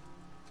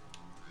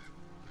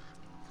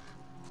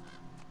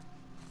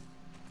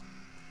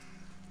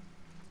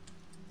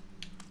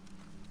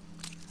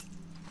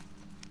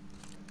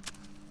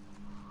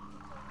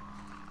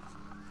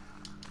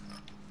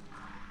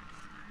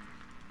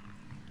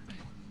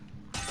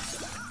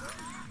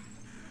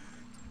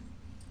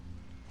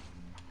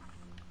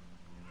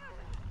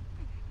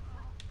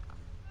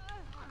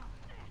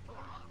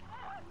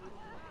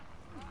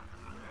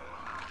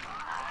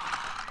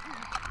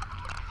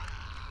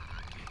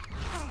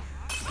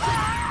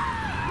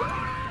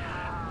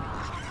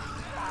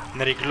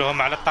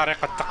 نريقلهم على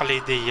الطريقة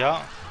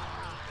التقليدية.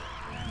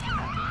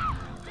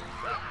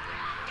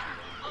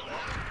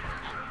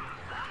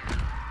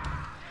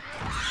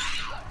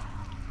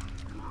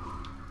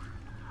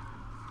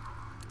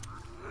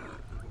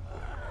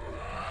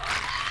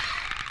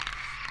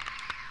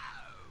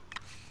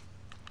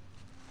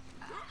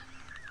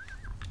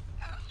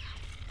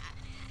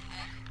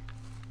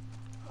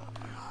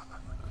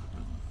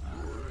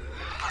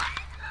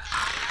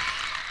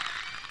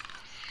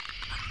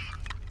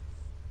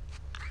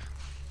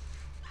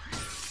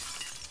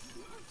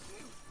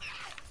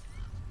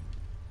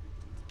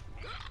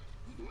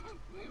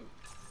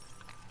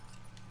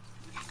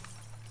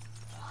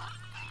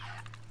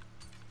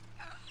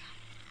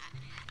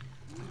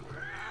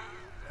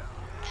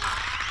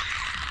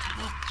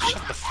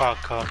 Shut the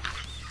fuck up.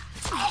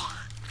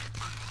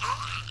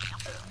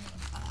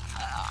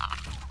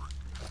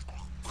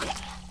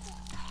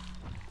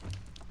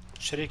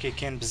 شريكي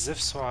كاين بزاف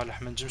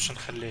صوالح منجمش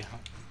نخليها.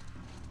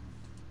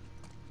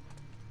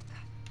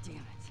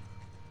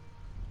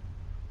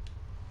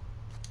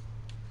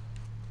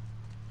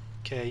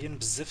 كاين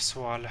بزاف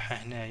صوالح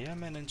هنايا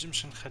ما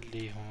ننجمش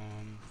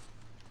نخليهم.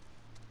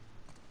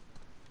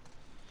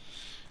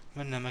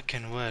 منا ما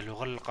كان والو،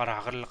 غير القرع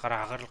غير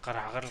القرع غير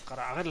القرع غير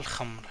القرع غير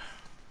الخمر.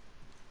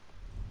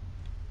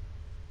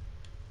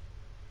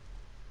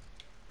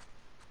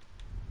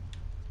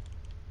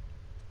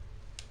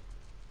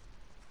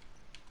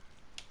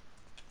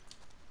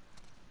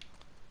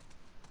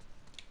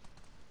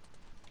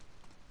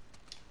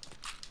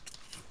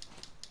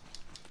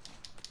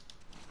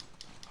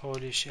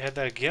 هوليش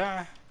هذا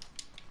قاع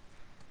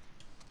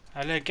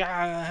على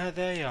قاع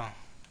هذايا.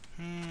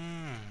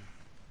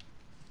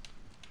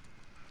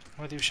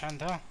 وهذي وش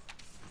عندها؟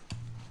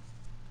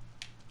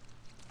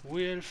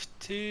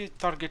 ويلفتي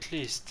تارجت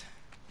ليست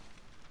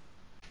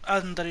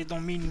Andre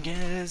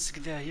Dominguez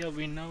كذايا.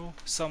 We know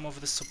some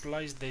of the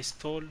supplies they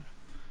stole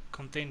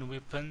contain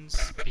weapons,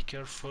 be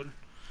careful.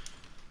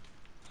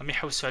 هم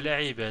يحوسوا على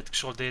عباد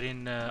كشغل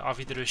دايرين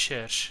افي دو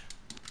ريشيرش.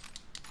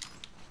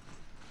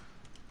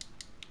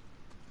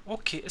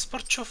 اوكي اصبر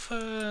تشوف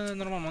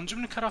نورمالمون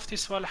نجم نكرافتي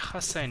صوالح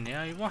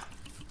خاصيني. ايوا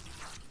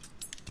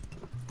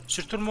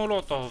سيرتو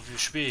المولوتوف،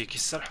 وش بيك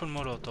يسرحوا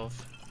المولوتوف.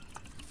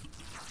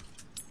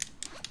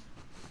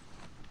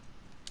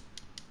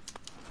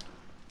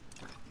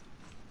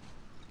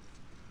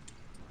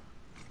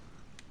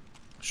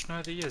 شنو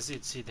هذه؟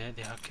 زيد زيد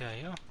هذه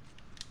هكايا.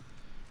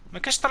 ما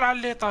كاش طلع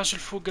ليطاج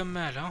الفوق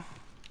مالها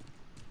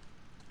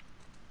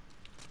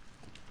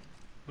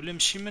ولا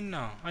مشي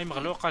منا؟ هاي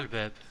مغلوقه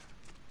الباب.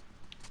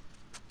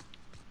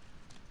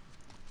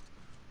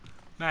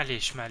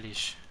 معليش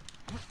معليش.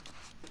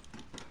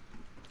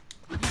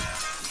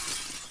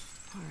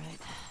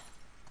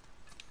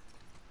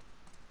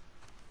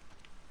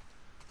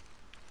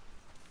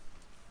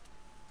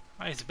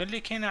 هاي تبان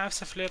لي كاينه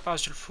عفسه في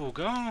ليطاج الفوق.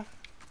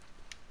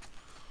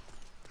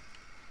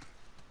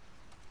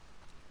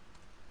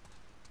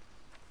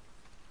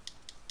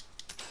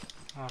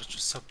 ارجو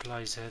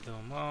السبلايز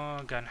هذوما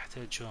قاع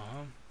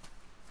نحتاجوهم.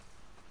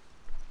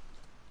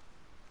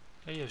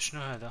 ايوه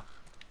شنو هذا؟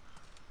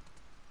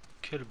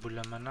 كلب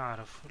ولا ما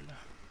نعرف ولا.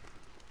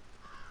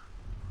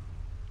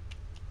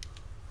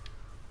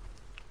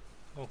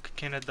 اوكي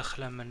كاينه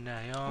دخله من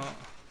هنايا.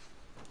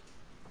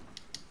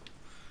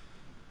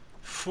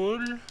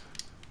 فول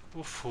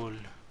وفول.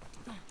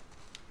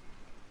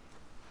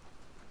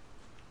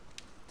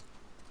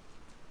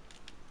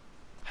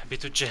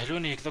 حبيتو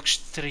تجهلوني هكذاك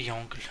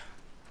التريونغل.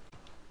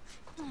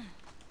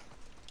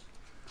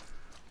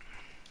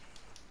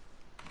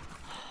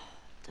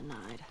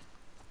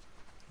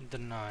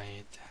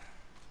 Denied.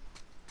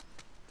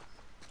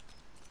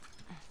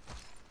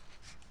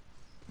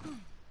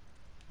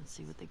 Let's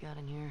see what they got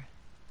in here.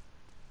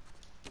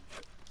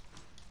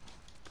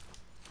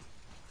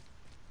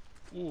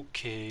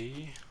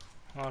 اوكي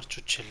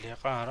ارجو تشلي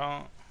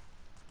قارة.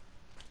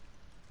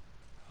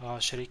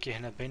 شريكي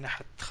هنا بين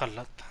حد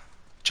تخلط.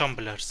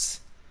 تشامبلرز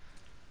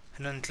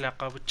هنا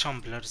نتلاقى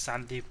بالتشامبلرز.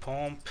 عندي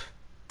بومب.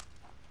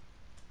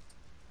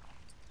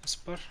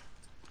 اصبر.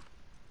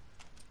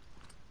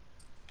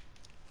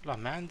 لا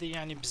ما عندي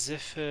يعني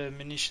بزاف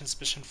مينيشنز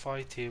باش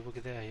نفايتي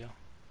وكذايا.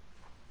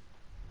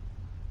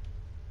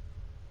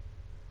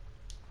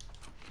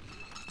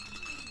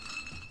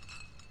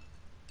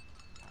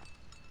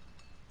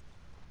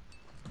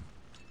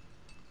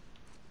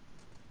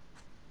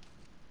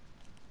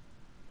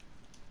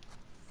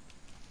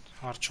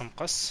 هارتشو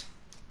مقص.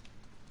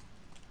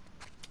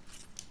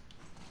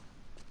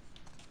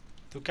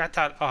 دوكا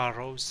تاع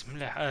الاروز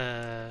مليح.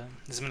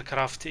 لازم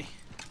نكرافتي.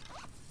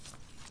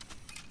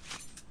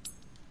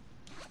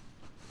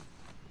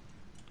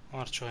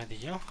 هارتشو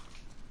هذه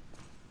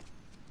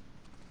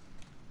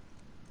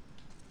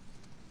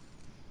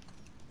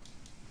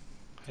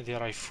هذه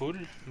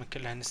رايفول ما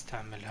كلها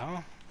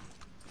نستعملها.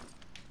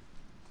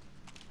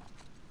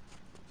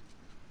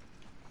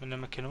 منا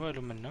ما كان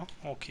والو منا.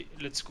 اوكي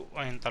ليتس جو.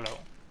 وين نطلعو؟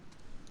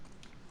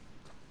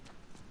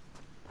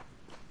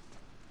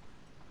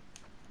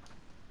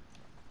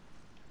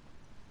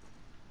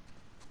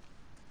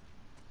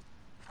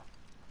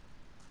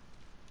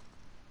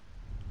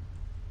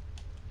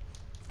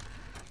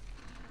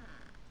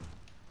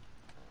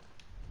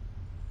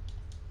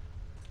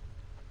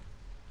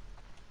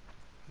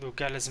 ذو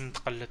قاع لازم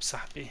نتقلب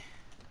صاحبي.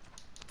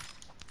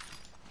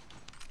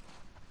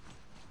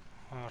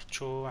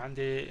 هارتشو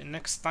عندي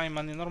نكست تايم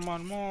راني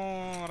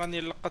نورمالمون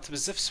راني لقيت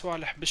بزاف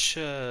صوالح باش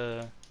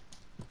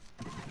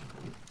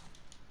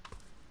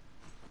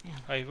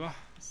ايوه.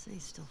 The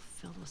city's still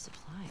filled with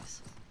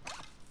supplies.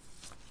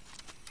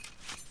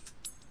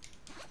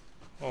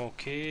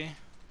 اوكي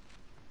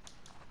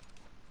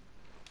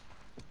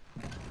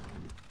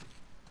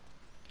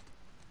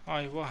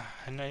ايوه.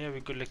 هنايا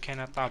بيقول لك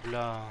كاينه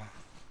طابله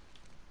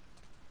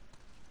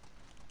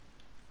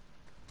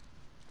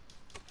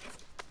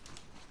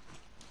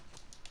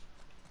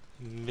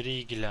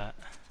مريقله.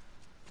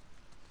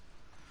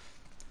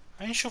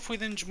 هاي نشوفو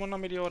اذا نجمو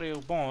ناميليوريو.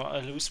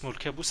 بون اسمو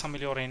الكابوس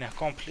اميليوريناه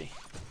كومبلي.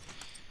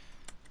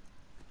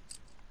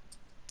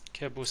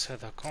 كابوس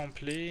هذا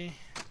كومبلي.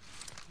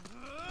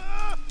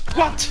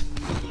 وات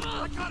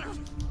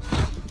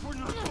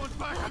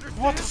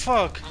وات ذا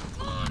فاك.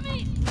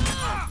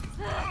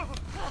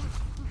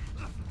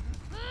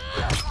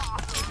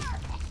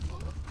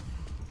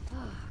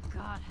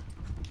 God.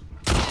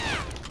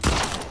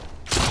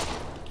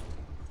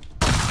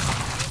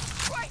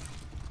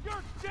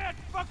 You're dead,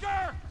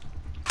 fucker!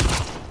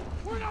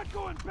 We're not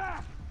going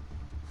back!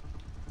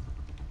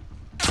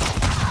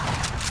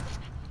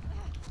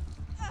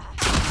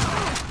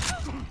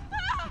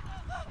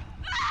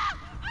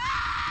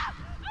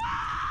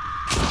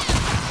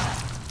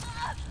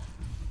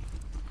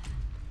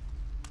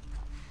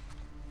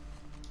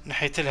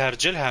 نحيت لها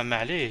رجلها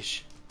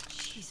معليش.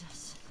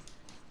 Jesus.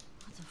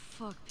 What the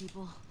fuck,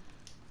 people?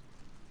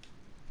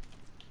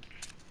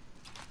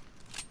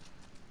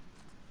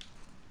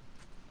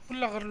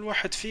 ولا غير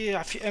الواحد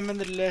في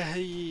امان الله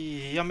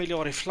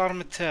ياميليوري في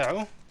الارم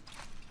تاعو.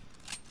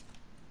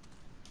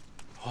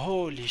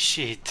 هولي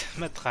شيت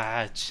ما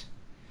تقعدش.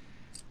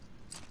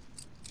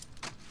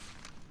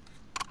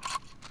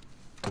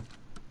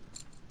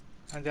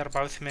 عندي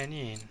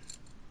 84.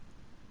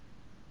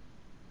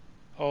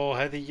 او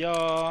هذه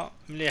يا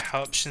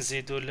مليحه باش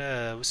نزيدو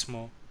لا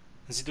واسمو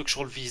نزيدوك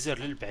شغل فيزر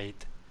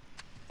للبعيد.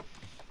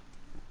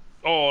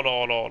 او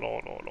لا لا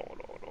لا لا لا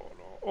لا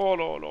لا او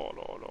لا لا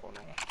لا لا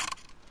لا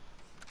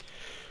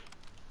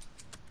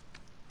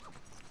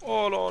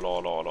او لا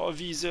لا لا لا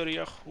فيزر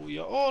يا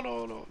خويا. او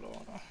لا لا لا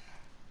لا.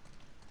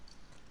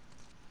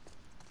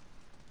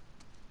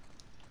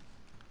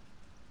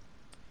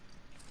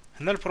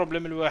 هنا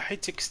البروبليم الوحيد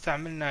تيك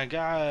استعملنا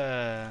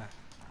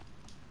قاع.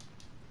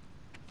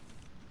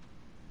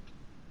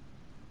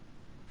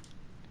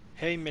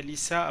 Hey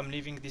Melissa, I'm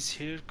leaving this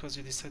here cause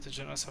you decided to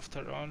join us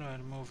after all.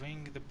 We're moving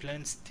the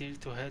plan still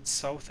to head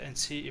south and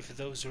see if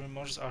those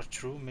rumors are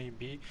true.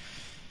 Maybe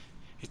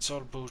it's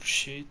all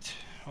bullshit.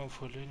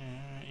 Hopefully,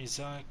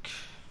 Isaac,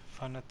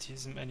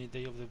 fanatism any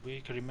day of the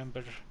week.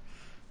 Remember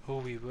who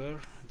we were.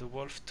 The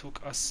wolf took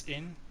us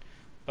in,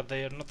 but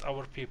they are not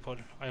our people.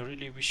 I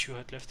really wish you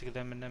had left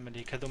them in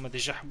America. هذوما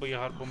ديجا حبوا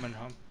يهربوا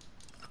منهم.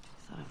 I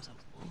thought it was a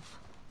wolf.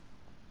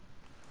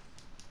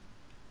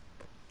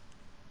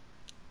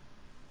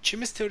 شي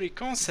ميستري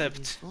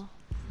كونسبت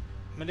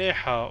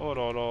مليحة.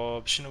 اورولا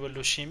باش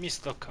نولو شيميس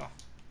دوكا.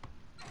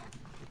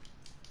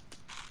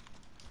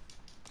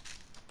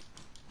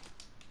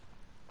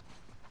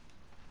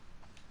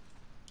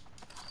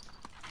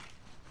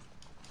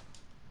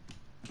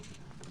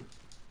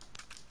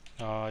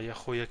 يا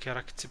خويا كي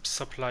راك تجيب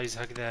السبلايز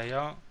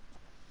هكذايا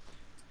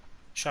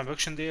شو عم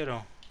بكش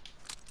نديرو.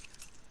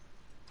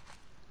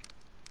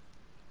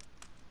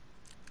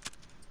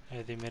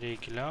 هذه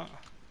مريكلة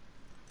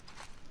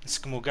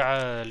نسكمو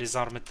قاع لي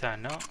زارم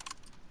تاعنا.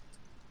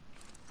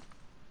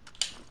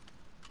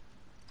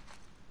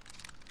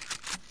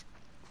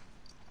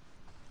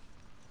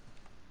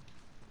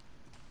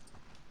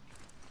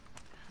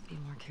 Be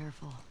more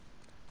careful.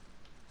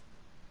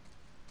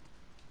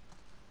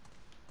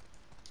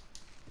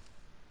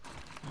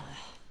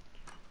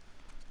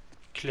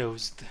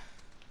 closed.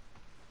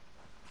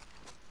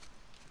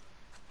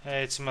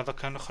 هاي تسمى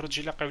دوكا نخرج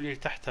الى قبلي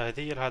لتحت. هذه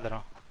هي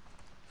الهضرة.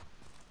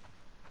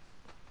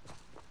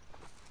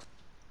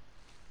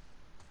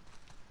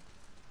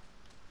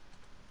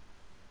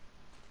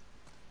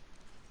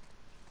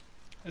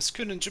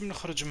 اسكو نجم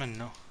نخرج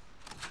منه.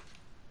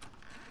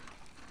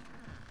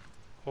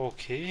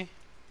 اوكي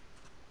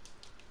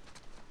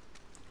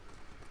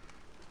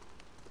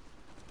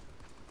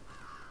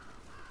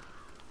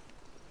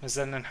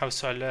مازلنا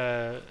نحوسو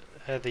على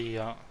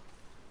هذه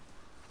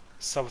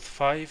ساوث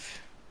 5.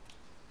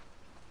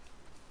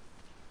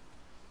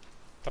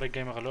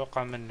 طريقة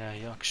مغلوقة من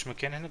هنايا. كش ما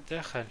كاين هنا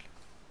بداخل؟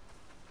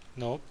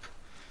 نوب.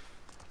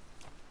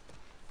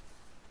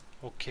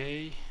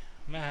 اوكي،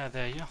 ما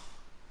هذايا؟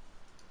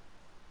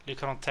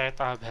 ليكرون تاعي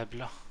طاه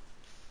بهبلة.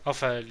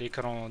 اوفا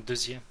ليكرون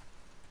دوزيام.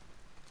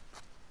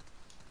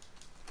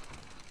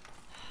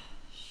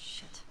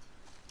 Shit.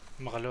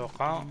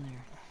 مغلوقة. In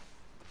there.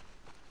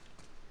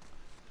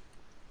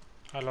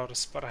 الور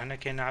اصبر، هنا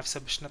كاينة عفسة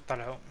باش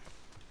نطلعو.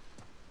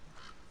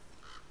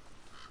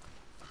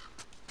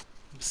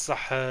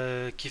 بصح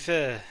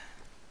كيفاه؟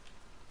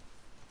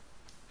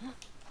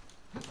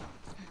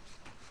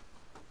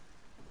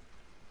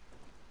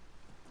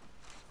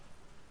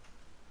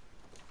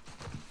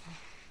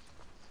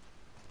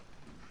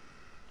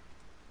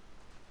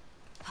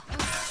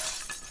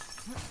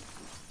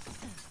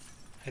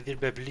 هذه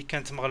الباب اللي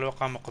كانت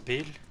مغلوقة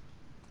مقبل.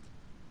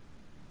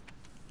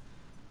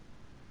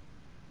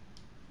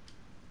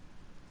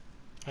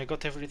 I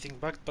got everything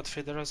back, but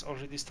Federa's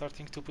already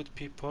starting to put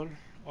people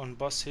on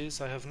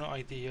buses. I have no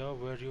idea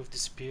where you've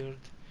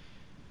disappeared.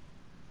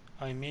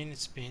 I mean,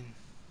 it's been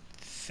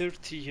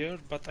 30 years,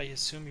 but I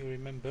assume you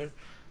remember.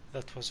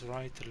 That was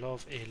right,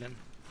 love, Alan.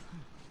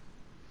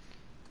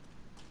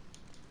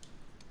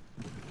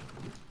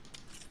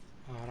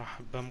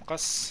 راح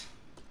بمقص.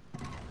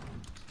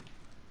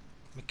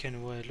 مكان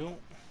والو.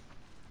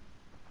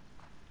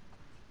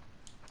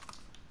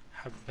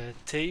 حبة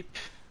تيب.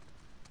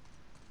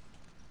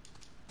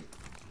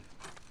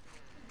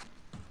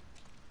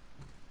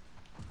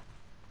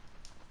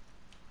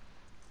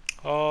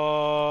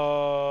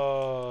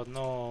 Oh,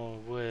 no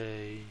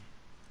way.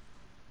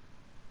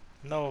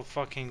 No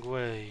fucking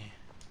way.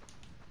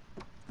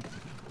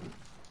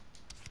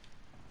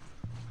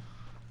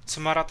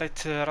 تسمى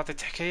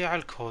رطيت حكاية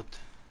على الكود.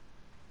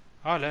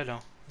 لا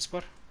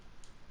اصبر.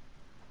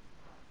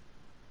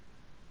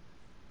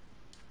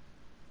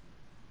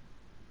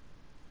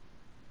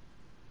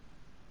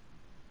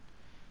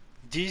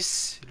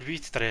 ديس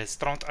 8-13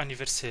 30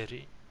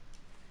 anniversary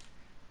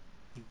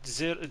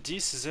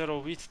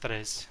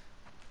 10-08-13.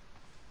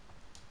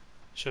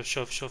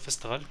 شوف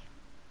استغل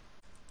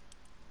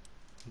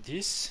 10-08.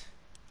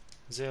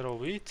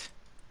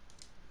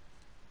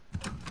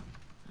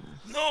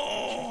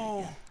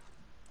 No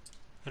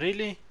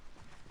really.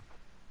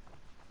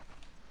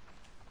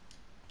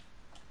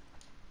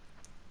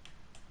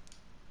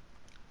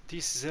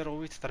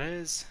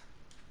 10-08-13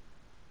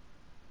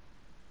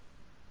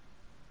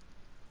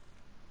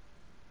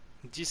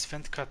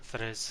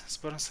 10-24-13.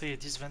 اصبر نصيح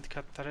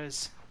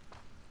 10-24-13.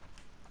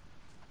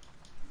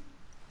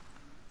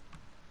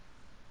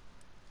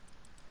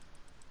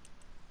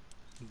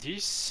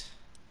 10-24.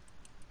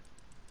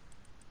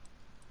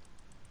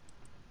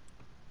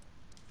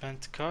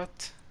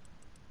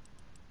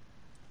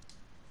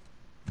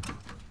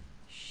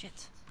 Shit.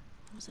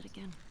 What was it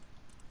again?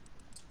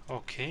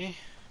 اوكي.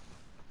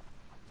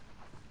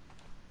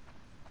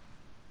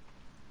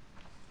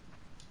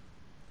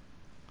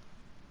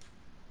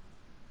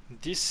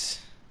 ديس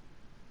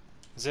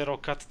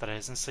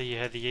 04-13. نصي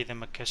هذه اذا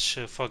ما كاش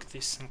فوق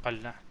ديس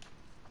نقلع.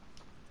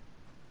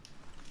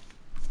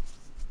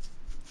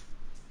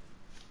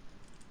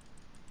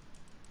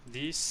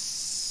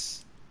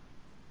 ديس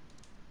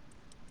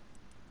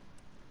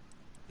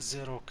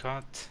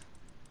 04.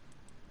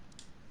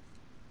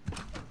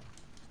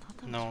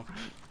 نو.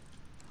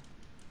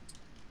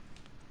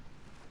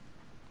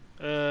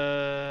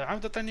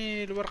 عاود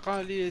عطيني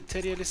الورقة اللي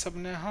التالية اللي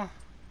صبناها.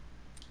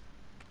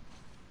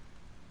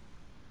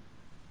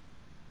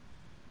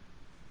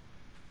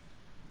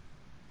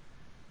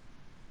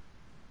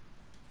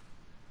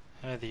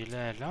 هذه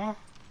لا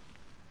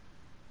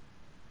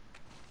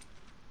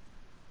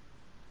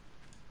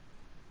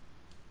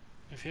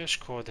ما فيهاش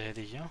كود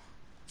هذه.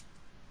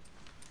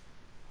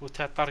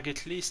 وتاع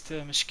تارجت ليست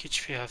مشكيتش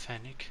فيها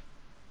فانيك.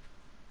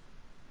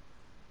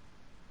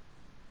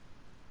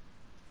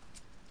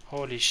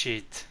 هولي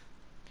شيت.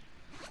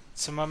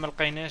 تسمى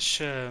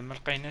ملقيناش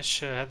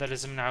هذا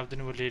لازم نعاود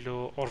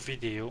نوليلو اور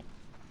فيديو.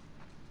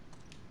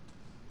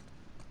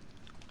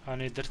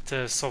 راني درت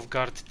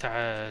سوفغارد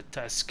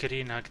تاع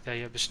سكرين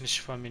هكذايا باش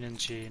نشوفها من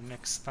نجي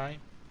نيكست تايم.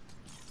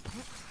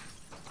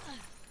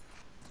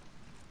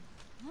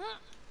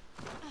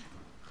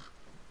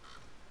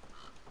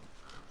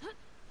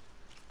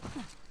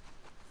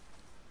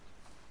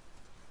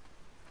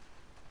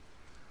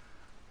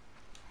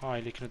 هاي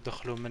اللي كنا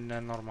ندخلو منه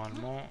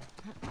نورمالمون.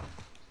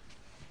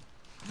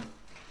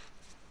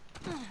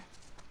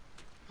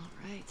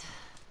 Alright.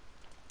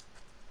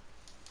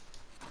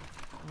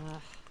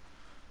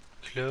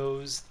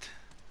 closed.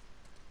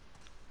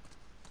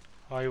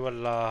 هاي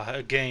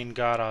والله again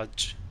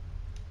garage.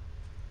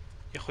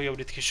 يا خويا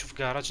وليت كي نشوف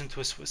garage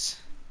نتوسوس.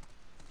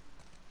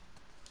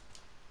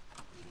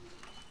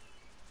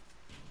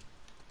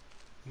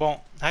 بون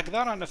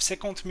هكذا رانا في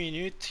 50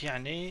 مينوت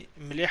يعني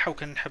مليحه،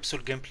 وكان نحبسوا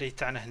الجيم بلاي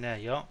تاعنا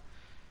هنايا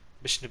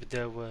باش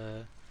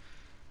نبداو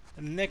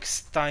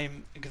next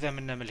time كذا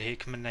منا من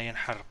هيك منا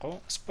ينحرقوا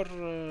اصبر.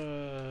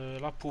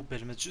 لا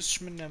بوبيل ما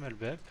تجوزش منا من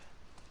الباب،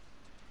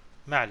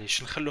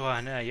 معليش نخلوها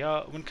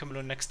هنايا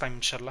ونكملوا next time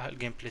ان شاء الله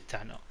الجيم بلاي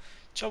تاعنا.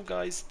 تشاو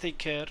جايز، تيك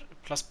كير،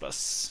 بلس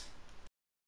بلس.